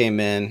Coach came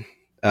in.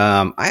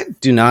 I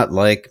do not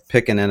like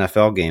picking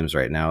NFL games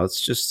right now.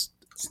 It's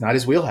not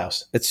his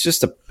wheelhouse. There's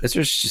just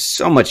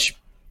so much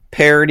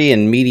parody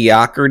and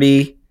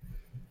mediocrity.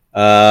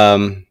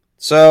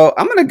 So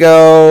I'm going to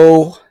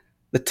go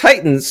the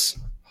Titans.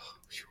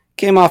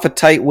 Came off a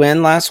tight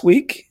win last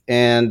week,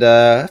 and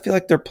I feel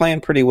like they're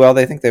playing pretty well.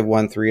 They think they've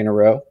won 3 in a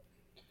row.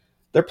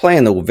 They're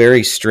playing the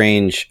very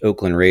strange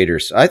Oakland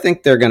Raiders. I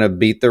think they're going to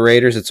beat the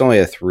Raiders. It's only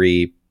a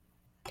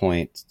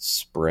 3-point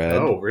spread.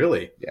 Oh,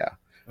 really? Yeah.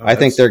 I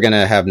think they're going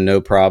to have no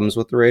problems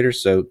with the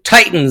Raiders. So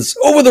Titans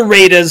over the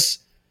Raiders.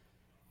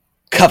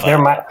 Cover.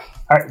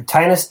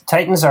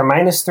 Titans are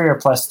 -3 or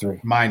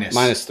 +3?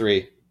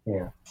 -3.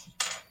 Yeah.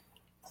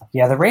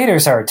 Yeah, the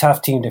Raiders are a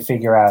tough team to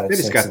figure out at They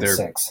just 6 got and their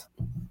 6.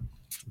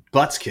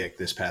 butts kicked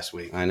this past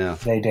week. I know.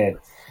 They did.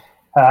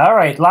 All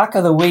right, lock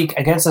of the week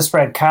against the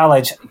spread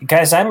college.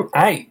 Guys, I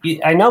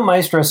know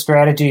Maestro's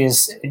strategy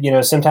is,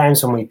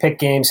 sometimes when we pick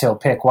games, he'll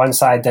pick one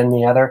side then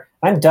the other.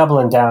 I'm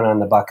doubling down on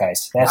the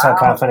Buckeyes. That's how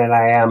confident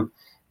I am.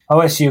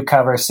 OSU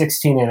covers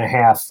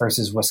 16.5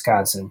 versus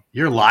Wisconsin.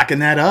 You're locking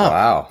that up.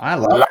 Wow. I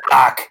love it.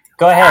 Lock.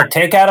 Go ahead.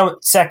 Take out a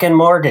second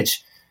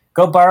mortgage.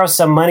 Go borrow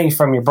some money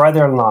from your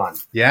brother-in-law.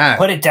 Yeah.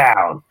 Put it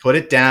down. Put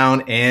it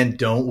down and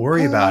don't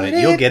worry about it.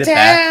 You'll get it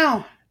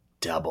back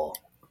double.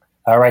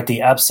 All right,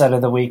 the upset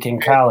of the week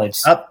in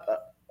college.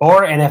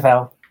 Or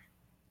NFL.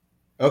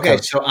 Okay,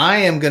 so I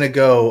am going to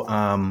go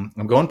I'm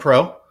going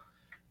pro.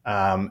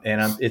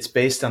 It's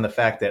based on the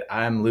fact that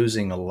I'm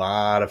losing a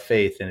lot of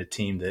faith in a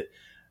team that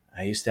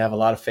I used to have a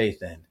lot of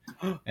faith in.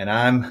 And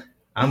I'm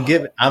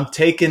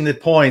taking the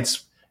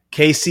points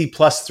KC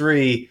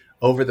 +3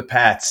 over the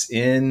Pats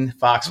in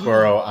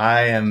Foxborough.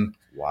 I am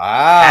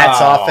Pats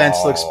offense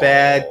looks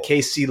bad.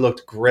 KC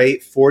looked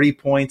great. 40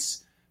 points.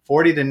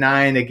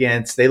 40-9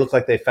 against. They look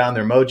like they found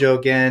their mojo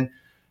again.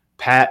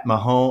 Pat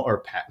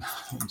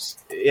Mahomes.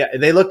 Yeah,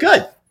 they look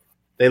good.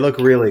 They look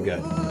really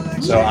good.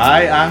 So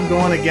I'm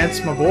going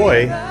against my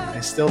boy.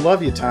 I still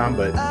love you, Tom,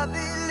 but I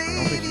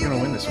don't think you're going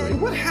to win this week.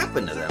 What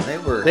happened to them?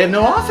 They have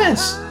no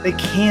offense. They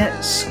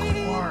can't score.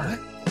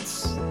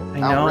 I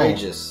know.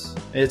 Outrageous.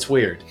 It's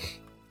weird.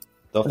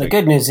 The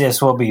good news is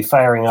we'll be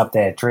firing up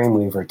that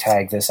Dreamweaver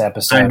tag this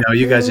episode. I know.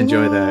 You guys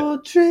enjoy that.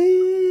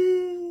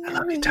 I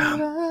love you,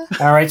 Tom.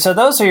 All right, so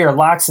those are your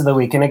locks of the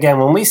week. And again,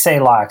 when we say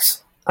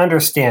locks,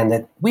 understand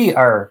that we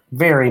are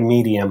very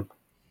medium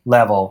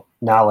level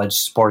knowledge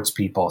sports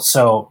people.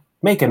 So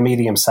make a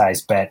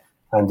medium-sized bet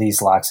on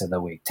these locks of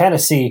the week.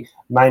 Tennessee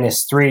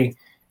 -3,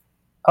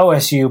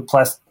 OSU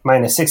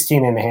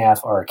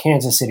 -16.5, or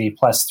Kansas City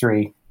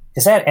 +3.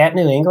 Is that at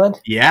New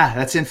England? Yeah,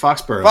 that's in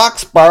Foxborough.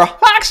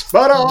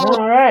 Foxborough.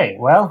 All right,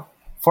 well,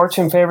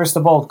 fortune favors the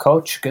bold,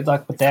 Coach. Good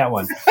luck with that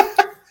one.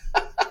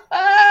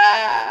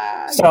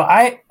 So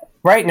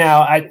right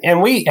now,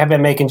 we have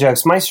been making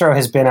jokes. Maestro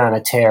has been on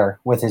a tear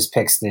with his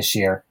picks this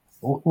year,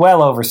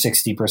 well over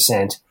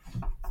 60%,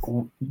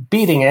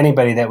 beating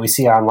anybody that we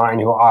see online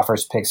who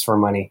offers picks for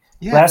money.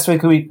 Yeah. Last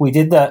week, we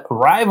did the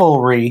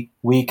rivalry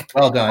week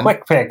well done.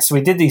 Quick picks.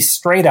 We did these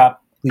straight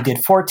up. We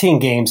did 14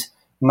 games.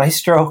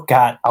 Maestro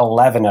got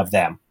 11 of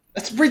them.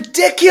 That's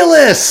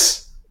ridiculous.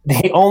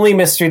 The only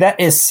mystery, that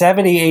is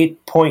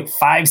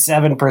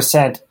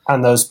 78.57%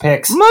 on those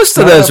picks. Most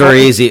of those are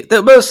easy.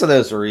 Most of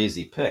those are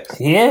easy picks.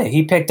 Yeah,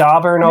 he picked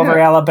Auburn over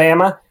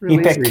Alabama. Really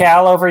he picked easy.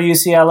 Cal over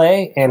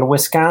UCLA and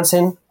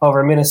Wisconsin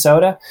over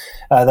Minnesota.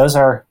 Those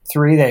are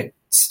 3 that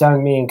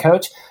stung me and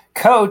Coach.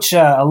 Coach,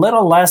 a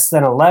little less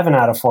than 11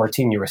 out of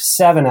 14. You were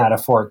 7 out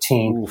of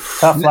 14. Oof.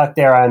 Tough luck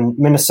there on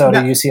Minnesota,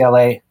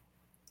 UCLA.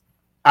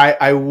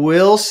 I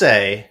will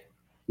say,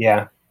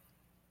 Yeah.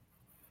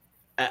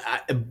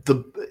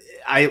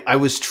 I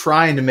was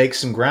trying to make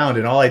some ground,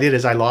 and all I did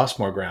is I lost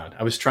more ground.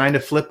 I was trying to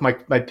flip my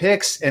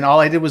picks, and all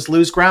I did was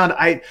lose ground.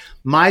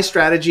 My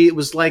strategy, it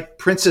was like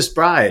Princess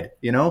Bride,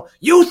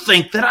 you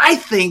think that I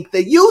think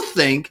that you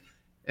think,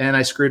 and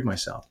I screwed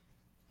myself.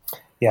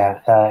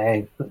 Yeah.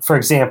 For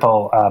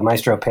example,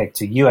 Maestro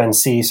picked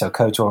UNC, so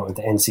Coach went with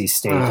NC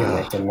State, and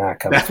it did not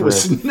come That through.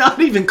 was not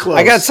even close.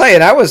 I got to tell you,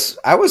 I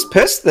was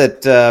pissed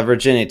that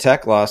Virginia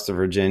Tech lost to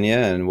Virginia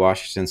and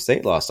Washington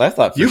State lost. I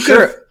thought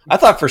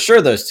for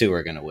sure those two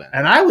were going to win.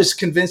 And I was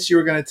convinced you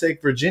were going to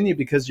take Virginia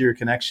because of your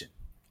connection.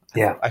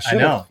 Yeah. I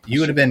know.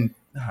 You would have been,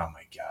 oh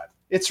my God.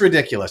 It's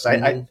ridiculous.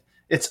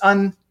 It's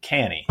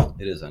uncanny.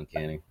 It is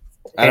uncanny.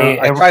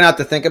 I try not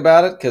to think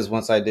about it because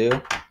once I do,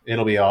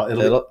 It'll be all,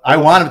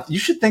 you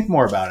should think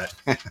more about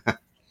it.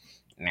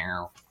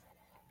 now.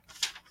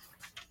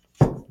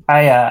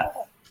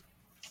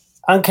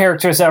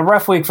 Uncharacterized, a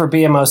rough week for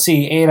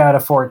BMOC, 8 out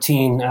of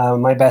 14.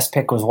 My best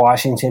pick was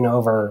Washington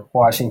over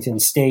Washington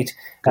State,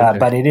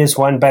 but it is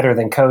one better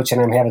than Coach,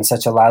 and I'm having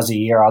such a lousy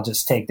year. I'll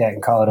just take that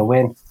and call it a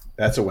win.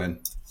 That's a win.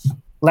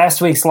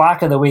 Last week's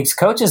lock of the week's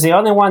Coach is the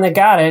only one that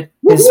got it.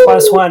 His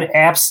 +1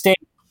 App State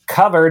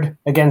covered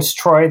against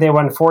Troy. They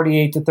won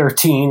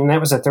 48-13, and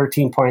that was a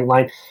 13-point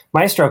line.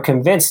 Maestro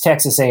convinced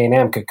Texas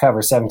A&M could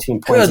cover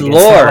 17 points Good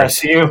against Lord.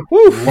 LSU.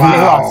 Woo. And they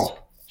lost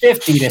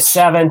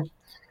 50-7.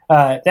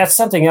 That's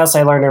something else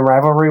I learned in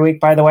rivalry week,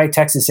 by the way.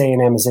 Texas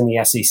A&M is in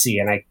the SEC,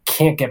 and I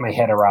can't get my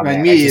head around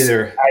that. Me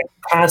either. I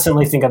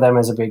constantly think of them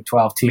as a Big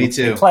 12 team. Me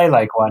too. They play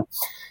like one.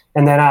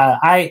 And then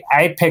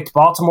I picked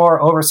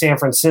Baltimore over San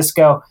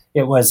Francisco.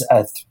 It was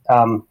a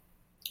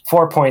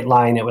 4-point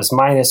line. It was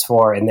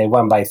 -4, and they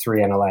won by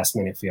 3 on a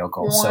last-minute field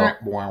goal. So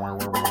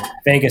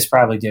Vegas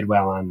probably did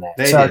well on that.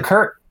 They so did.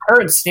 Our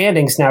current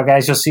standings now,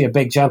 guys, you'll see a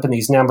big jump in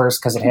these numbers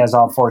because it has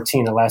all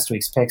 14 of last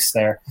week's picks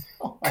there.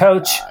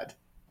 Coach, God.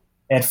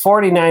 at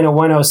 49 of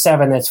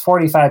 107, that's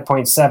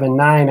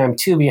 45.79. I'm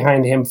 2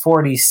 behind him,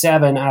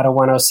 47 out of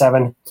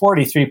 107,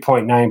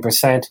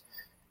 43.9%.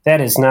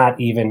 That's not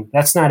even,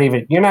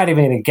 you're not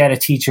even going to get a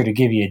teacher to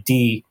give you a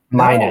D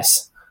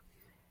minus.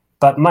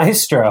 But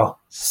Maestro,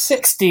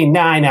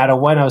 69 out of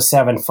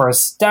 107 for a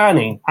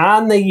stunning,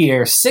 on the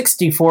year,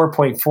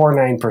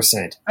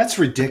 64.49%. That's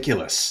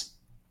ridiculous.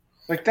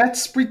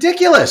 That's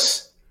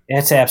ridiculous.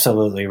 It's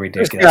absolutely There's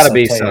ridiculous. got to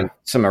be I'll tell you.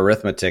 some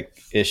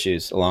arithmetic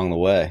issues along the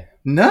way.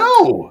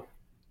 No.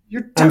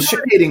 You're I'm sure-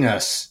 dominating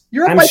us.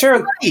 You're up I'm by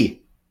sure- 30.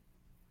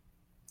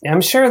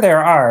 I'm sure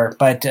there are,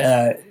 but,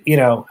 I'm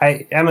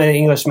an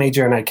English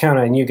major, and I count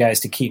on you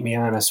guys to keep me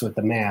honest with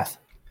the math.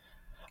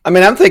 I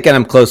mean, I'm thinking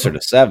I'm closer to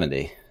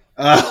 70.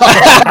 That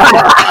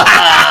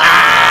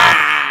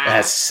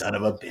son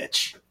of a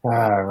bitch.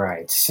 All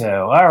right.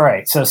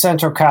 So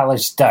Central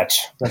College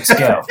Dutch. Let's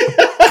go.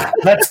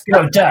 Let's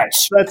go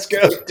Dutch. Let's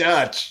go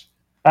Dutch.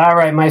 All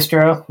right,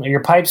 Maestro. Are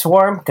your pipes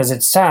warm? Because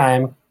it's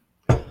time.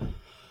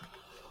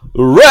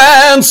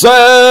 Rants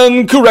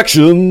and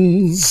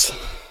corrections.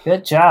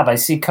 Good job. I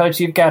see, Coach,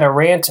 you've got a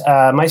rant.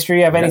 Maestro,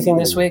 you have anything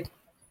this week?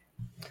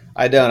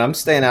 I don't. I'm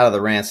staying out of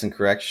the rants and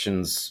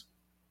corrections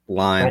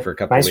line for a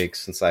couple of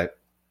weeks since I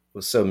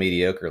was so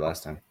mediocre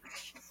last time.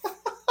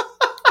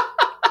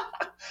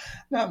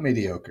 Not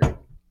mediocre. All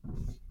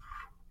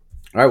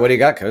right, what do you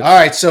got, Coach? All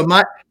right, so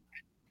my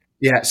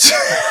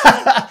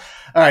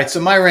All right,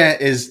 so my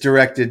rant is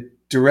directed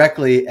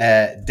directly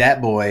at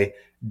that boy,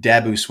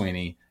 Dabo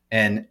Swinney,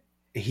 and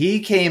he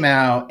came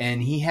out and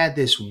he had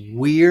this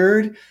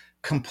weird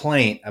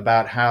complaint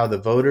about how the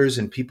voters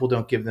and people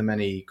don't give them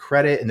any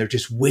credit, and they're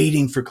just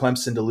waiting for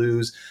Clemson to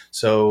lose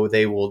so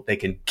they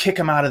can kick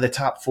them out of the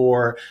top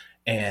 4,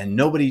 and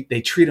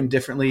they treat them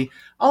differently.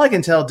 All I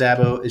can tell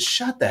Dabo is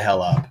shut the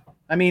hell up.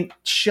 I mean,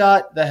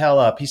 shut the hell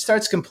up. He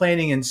starts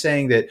complaining and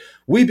saying that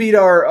we beat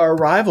our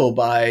rival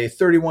by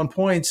 31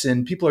 points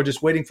and people are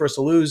just waiting for us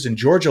to lose. And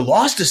Georgia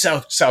lost to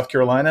South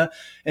Carolina.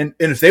 And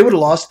if they would have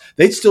lost,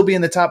 they'd still be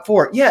in the top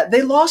 4. Yeah,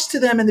 they lost to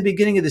them in the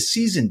beginning of the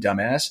season,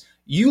 dumbass.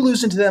 You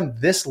losing to them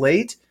this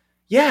late?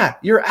 Yeah,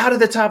 you're out of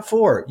the top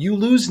 4. You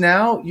lose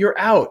now, you're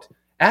out.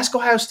 Ask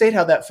Ohio State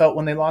how that felt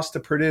when they lost to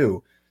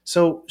Purdue.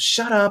 So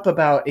shut up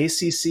about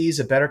ACC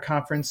is a better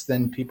conference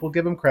than people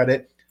give them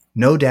credit.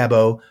 No,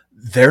 Dabo.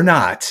 They're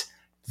not.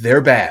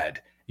 They're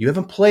bad. You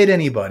haven't played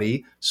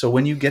anybody. So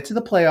when you get to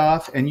the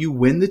playoff and you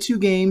win the 2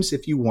 games,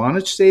 if you want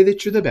to say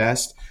that you're the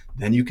best,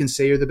 then you can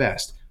say you're the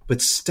best.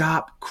 But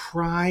stop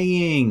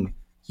crying.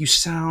 You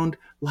sound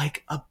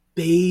like a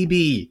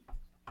baby.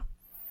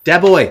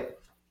 Dad boy,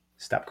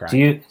 stop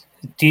crying.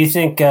 Do you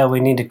think we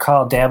need to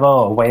call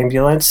Dabo a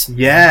ambulance?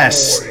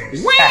 Yes.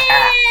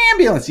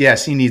 Ambulance.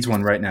 Yes, he needs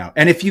one right now.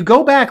 And if you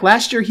go back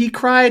last year, he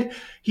cried.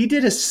 He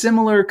did a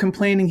similar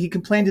complaining. He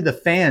complained to the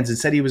fans and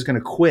said he was going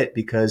to quit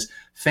because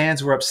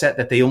fans were upset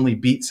that they only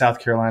beat South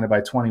Carolina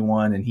by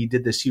 21. And he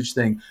did this huge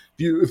thing.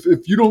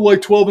 If you don't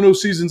like 12-0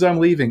 seasons, I'm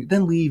leaving.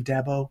 Then leave,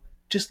 Dabo.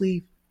 Just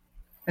leave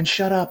and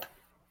shut up.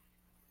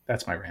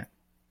 That's my rant.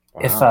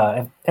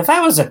 Wow. If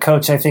I was a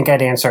coach, I think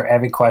I'd answer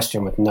every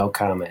question with no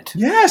comment.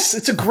 Yes,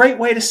 it's a great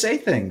way to say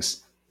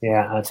things.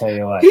 Yeah, I'll tell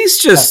you what.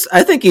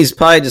 I think he's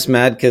probably just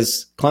mad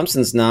because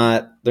Clemson's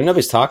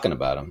nobody's talking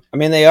about him. I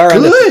mean, they are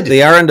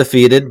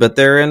undefeated, but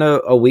they're in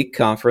a weak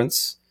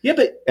conference.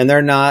 Yeah, and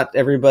they're not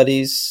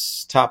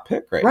everybody's top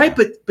pick right now. Right,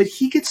 but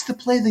he gets to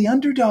play the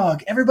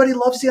underdog. Everybody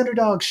loves the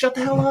underdog. Shut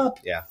the hell up.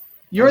 Yeah.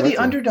 You're the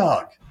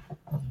underdog.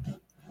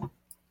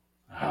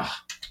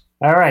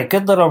 All right,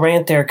 good little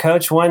rant there,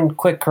 Coach. One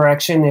quick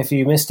correction if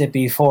you missed it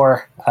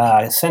before.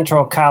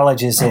 Central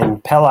College is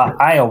in Pella,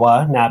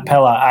 Iowa, not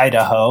Pella,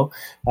 Idaho.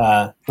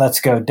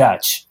 Let's go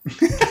Dutch.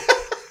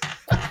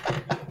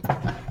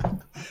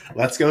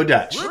 Let's go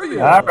Dutch.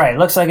 Trivia. All right,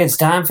 looks like it's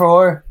time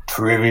for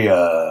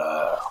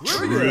trivia.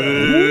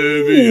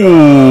 Trivia.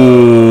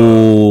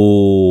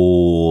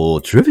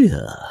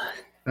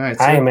 All right,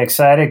 so I am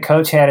excited.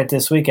 Coach had it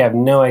this week. I have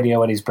no idea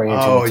what he's bringing to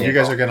the table. You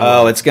guys are going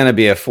to it's going to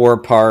be a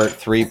 4-part,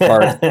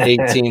 3-part,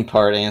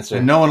 18-part answer.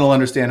 And no one will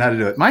understand how to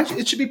do it.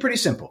 It should be pretty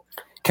simple.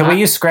 Can we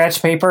use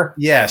scratch paper?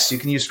 Yes, you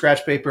can use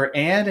scratch paper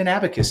and an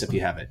abacus if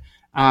you have it.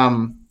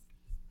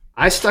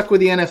 I stuck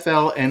with the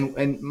NFL,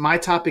 and my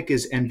topic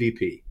is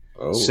MVP.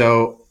 Oh.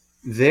 So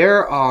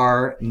there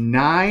are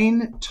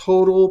 9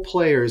 total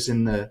players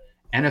in the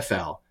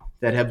NFL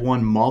that have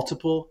won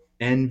multiple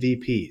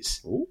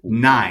MVPs. Ooh.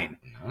 9.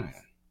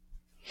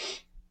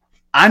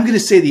 I'm going to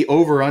say the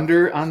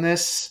over-under on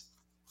this.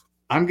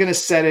 I'm going to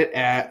set it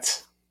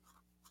at.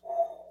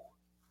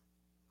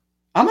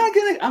 I'm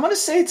going to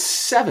say it's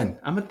 7.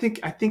 I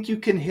think you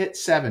can hit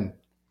 7.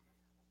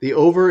 The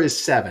over is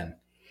 7.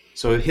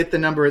 So hit the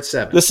number at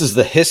 7. This is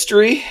the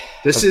history.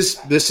 This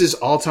is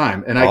all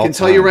time, and I can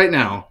tell you right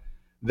now,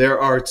 there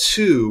are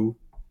 2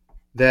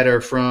 that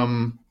are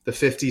from the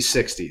 50s,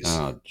 60s.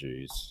 Oh,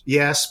 jeez.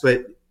 Yes,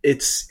 but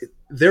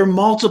they're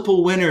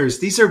multiple winners.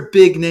 These are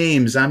big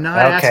names. I'm not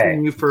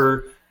asking you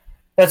for.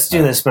 Let's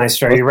do this,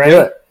 Maestro. You ready?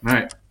 Do it. All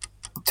right.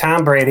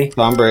 Tom Brady.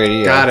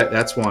 Yeah. Got it.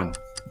 That's 1.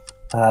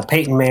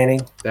 Peyton Manning.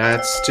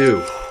 That's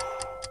 2.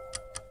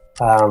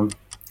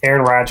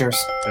 Aaron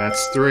Rodgers.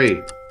 That's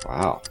 3.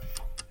 Wow.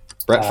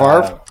 Brett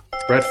Favre.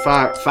 Brett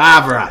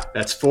Favre.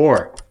 That's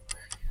 4.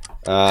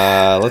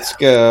 Let's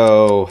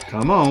go.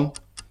 Come on.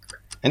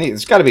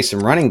 There's got to be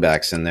some running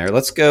backs in there.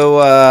 Let's go.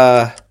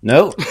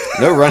 No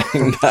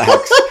running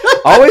backs.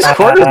 Always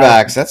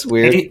quarterbacks. That's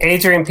weird.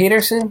 Adrian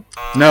Peterson?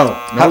 No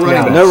running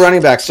backs. No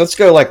running backs. Let's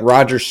go like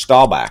Roger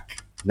Staubach.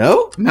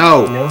 No.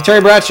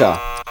 Terry Bradshaw.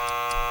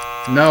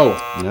 No.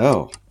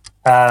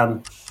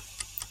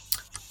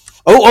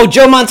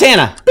 Joe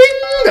Montana. Bing!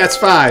 That's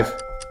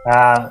 5.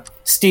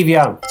 Steve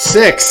Young.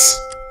 6.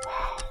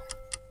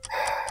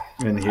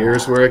 And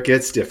here's where it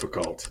gets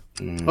difficult.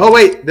 Oh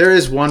wait, there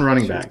is 1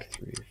 running back.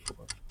 3, 4,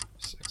 5,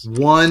 6.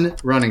 1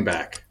 running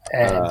back.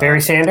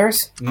 Barry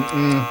Sanders?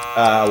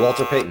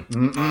 Walter Payton.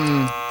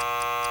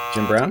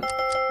 Jim Brown?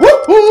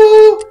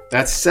 Woo-hoo!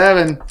 That's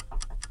 7.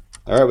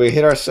 All right, we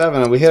hit our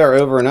 7. We hit our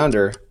over and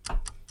under.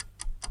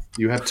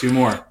 You have 2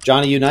 more.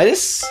 Johnny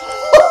Unitas?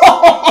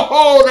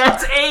 Oh,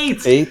 that's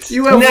 8. 8?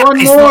 You have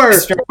 1 more.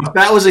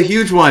 That was a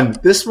huge one.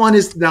 This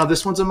one's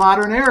a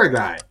modern era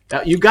guy.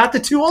 You got the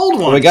 2 old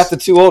ones. Well, we got the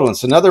 2 old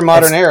ones. Another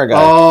modern era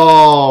guy.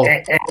 Oh.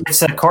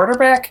 It's a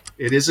quarterback?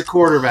 It is a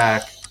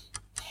quarterback.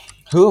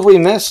 Who have we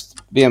missed?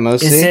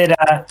 BMOC? Is it...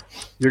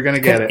 You're going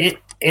to get it.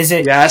 Is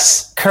it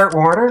Yes. Kurt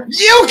Warner?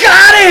 You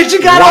got it!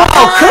 You got it!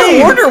 Wow,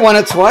 Kurt Warner won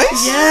it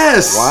twice?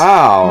 Yes!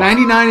 Wow.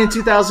 99 and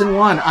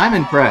 2001. I'm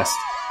impressed.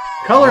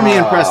 Color me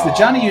impressed. The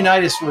Johnny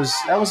Unitas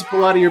that was a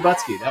pull out of your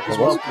buttski. That was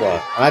well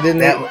played. I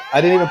didn't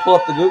even pull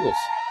up the Googles.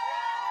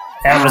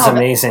 That was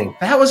amazing.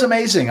 That was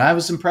amazing. I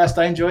was impressed.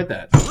 I enjoyed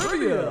that.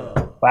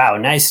 Wow,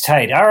 nice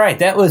tight. All right,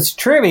 that was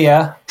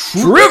trivia.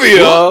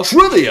 Trivia.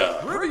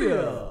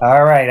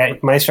 All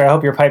right, Maestro, I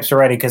hope your pipes are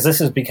ready because this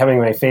is becoming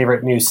my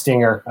favorite new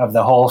stinger of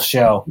the whole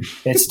show.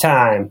 It's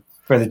time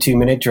for the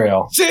 2-minute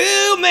drill.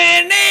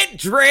 2-minute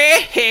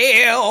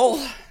drill.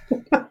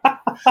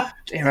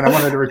 Damn it, I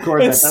wanted to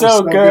record that. It's That was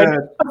so good.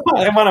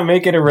 I want to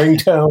make it a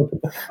ringtone.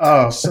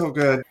 Oh, so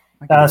good.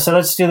 So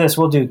let's do this.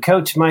 We'll do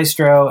Coach,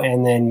 Maestro,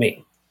 and then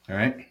me. All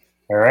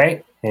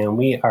right? And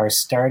we are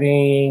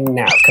starting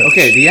now, Coach.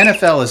 Okay, the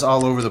NFL is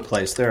all over the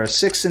place. There are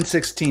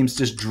 6-6 teams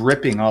just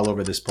dripping all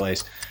over this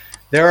place.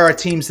 There are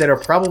teams that are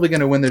probably going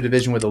to win their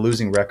division with a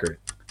losing record.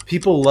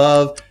 People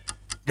love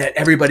that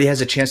everybody has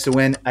a chance to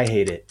win. I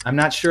hate it. I'm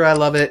not sure I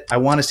love it. I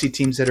want to see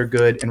teams that are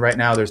good, and right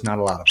now there's not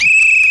a lot of them.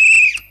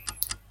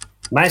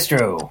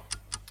 Maestro.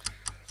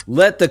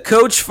 Let the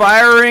coach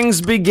firings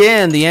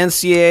begin. The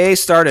NCAA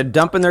started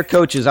dumping their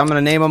coaches. I'm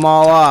going to name them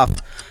all off.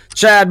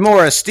 Chad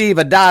Morris, Steve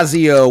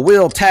Adazio,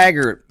 Will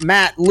Taggart,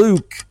 Matt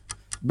Luke,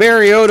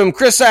 Barry Odom,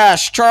 Chris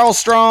Ash, Charles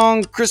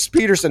Strong, Chris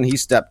Peterson. He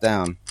stepped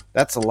down.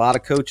 That's a lot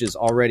of coaches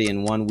already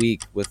in 1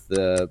 week with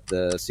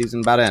the season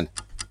about to end.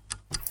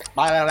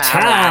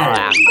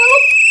 Time.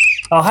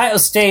 Ohio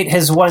State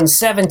has won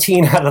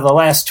 17 out of the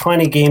last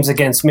 20 games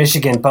against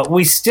Michigan, but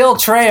we still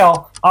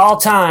trail all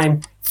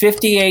time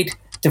 58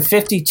 to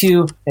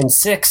 52 and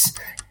 6.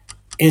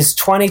 Is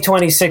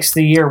 2026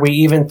 the year we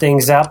even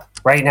things up?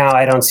 Right now,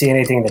 I don't see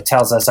anything that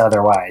tells us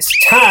otherwise.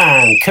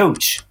 Time,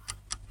 Coach.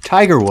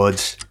 Tiger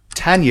Woods,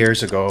 10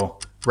 years ago,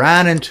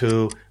 ran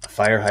into a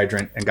fire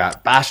hydrant and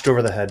got bashed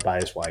over the head by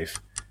his wife.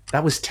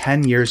 That was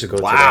 10 years ago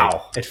today.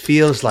 It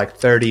feels like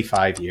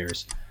 35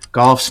 years.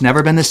 Golf's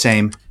never been the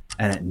same,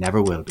 and it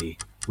never will be.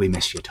 We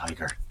miss you,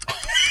 Tiger.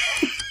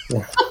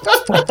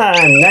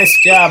 Nice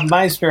job,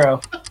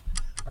 Maestro.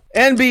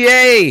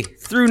 NBA,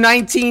 through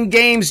 19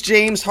 games,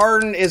 James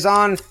Harden is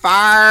on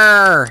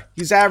fire.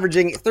 He's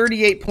averaging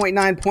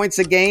 38.9 points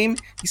a game.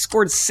 He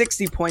scored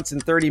 60 points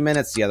in 30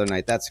 minutes the other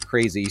night. That's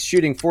crazy. He's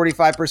shooting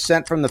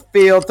 45% from the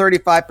field,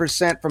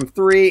 35% from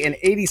three, and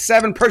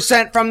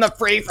 87% from the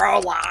free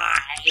throw line.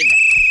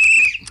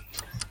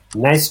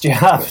 Nice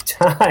job,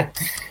 Time.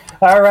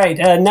 All right,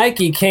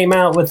 Nike came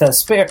out with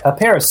a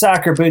pair of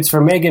soccer boots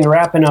for Megan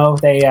Rapinoe.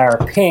 They are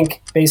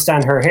pink, based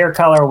on her hair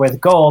color with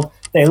gold.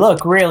 They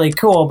look really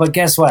cool, but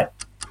guess what?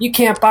 You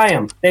can't buy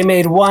them. They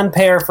made one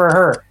pair for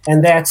her,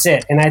 and that's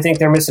it. And I think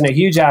they're missing a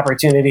huge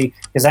opportunity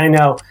because I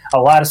know a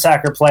lot of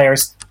soccer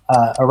players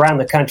around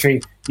the country,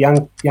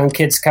 young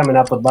kids coming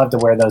up would love to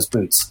wear those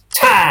boots.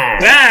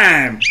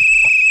 Time!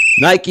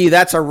 Nike,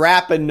 that's a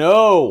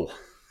Rapinoe.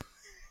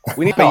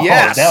 We need a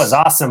yes. That was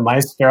awesome,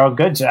 Maestro.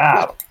 Good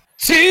job.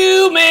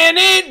 2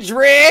 minute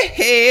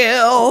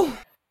drill.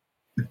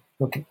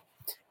 Okay.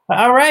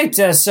 All right.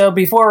 So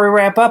before we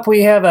wrap up,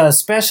 we have a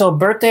special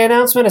birthday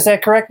announcement. Is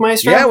that correct,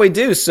 Maestro? Yeah, we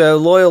do. So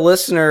loyal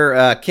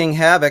listener, King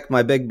Havoc,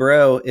 my big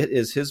bro, it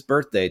is his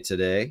birthday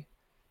today,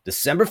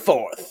 December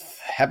 4th.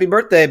 Happy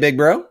birthday, big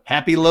bro.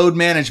 Happy Load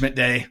Management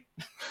Day.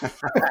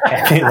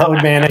 Happy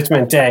Load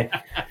Management Day.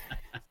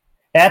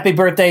 Happy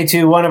birthday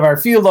to one of our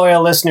few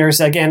loyal listeners.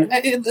 Again,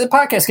 the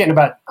podcast's getting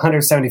about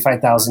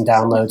 175,000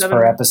 downloads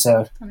per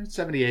episode.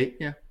 178,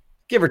 yeah.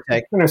 Give or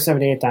take.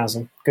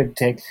 178,000. Good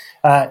take.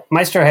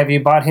 Maestro, have you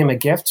bought him a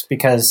gift?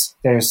 Because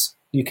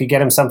you could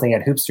get him something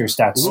at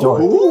hoopsters.store.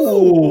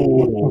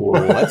 Ooh,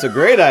 that's a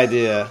great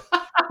idea.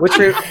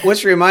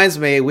 Which reminds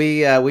me,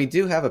 we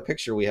do have a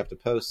picture we have to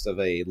post of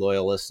a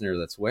loyal listener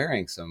that's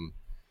wearing some.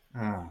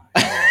 Oh,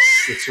 yes,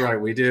 that's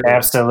right. We do.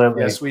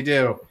 Absolutely. Yes, we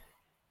do.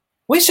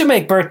 We should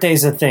make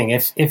birthdays a thing.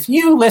 If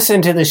you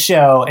listen to the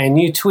show and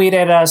you tweet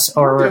at us,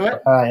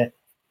 or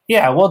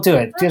yeah, we'll do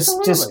it. Just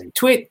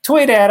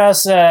tweet at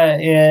us.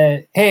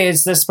 Hey,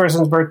 it's this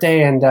person's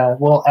birthday, and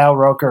we'll Al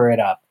Roker it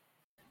up.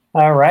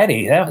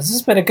 Alrighty, this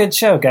has been a good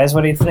show, guys.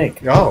 What do you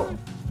think? Oh,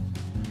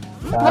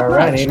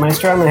 alrighty,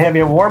 Maestro, I'm gonna have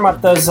you warm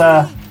up those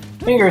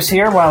fingers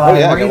here while I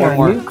read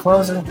our new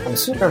closing. I'm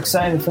super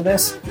excited for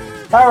this.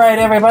 All right,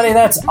 everybody,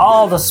 that's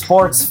all the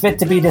sports fit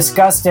to be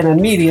discussed in a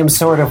medium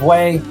sort of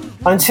way.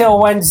 Until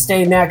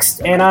Wednesday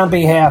next, and on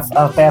behalf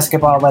of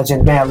basketball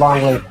legend Matt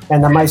Longley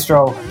and the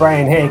maestro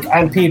Brian Hake,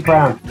 I'm Pete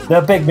Brown,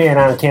 the big man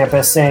on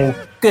campus, saying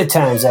good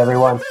times,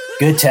 everyone.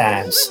 Good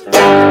times.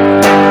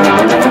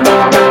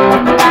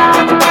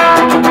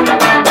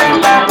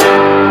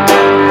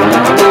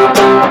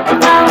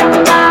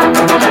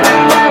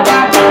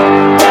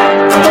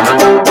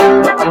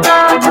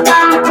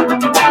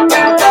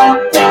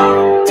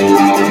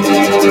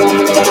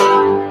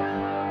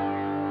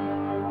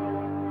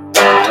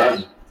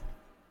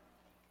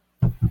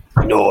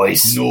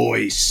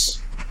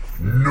 Noise.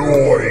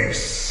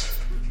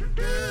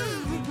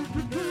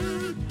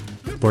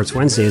 Sports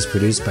Wednesday is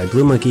produced by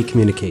Blue Monkey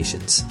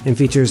Communications and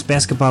features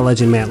basketball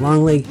legend Matt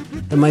Longley,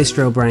 the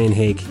maestro Brian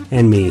Hake,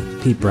 and me,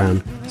 Pete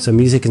Brown. Some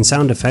music and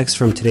sound effects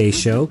from today's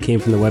show came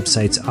from the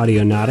websites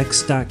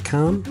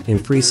audionautics.com and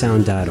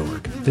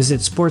freesound.org.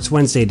 Visit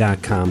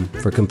sportswednesday.com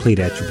for complete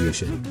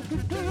attribution.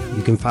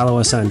 You can follow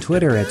us on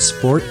Twitter at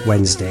Sport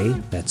Wednesday,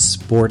 that's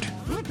Sport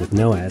with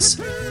no S,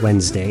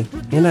 Wednesday,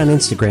 and on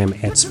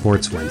Instagram at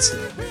Sports Wednesday.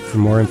 For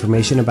more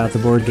information about the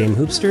board game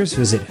Hoopsters,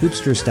 visit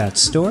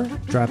hoopsters.store,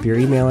 drop your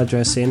email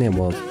address in, and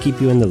we'll keep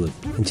you in the loop.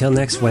 Until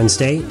next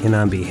Wednesday, and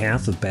on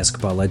behalf of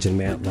basketball legend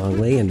Matt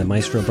Longley and the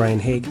maestro Brian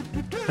Hake,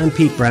 I'm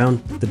Pete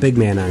Brown, the big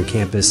man on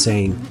campus,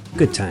 saying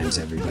good times,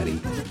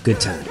 everybody. Good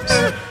times.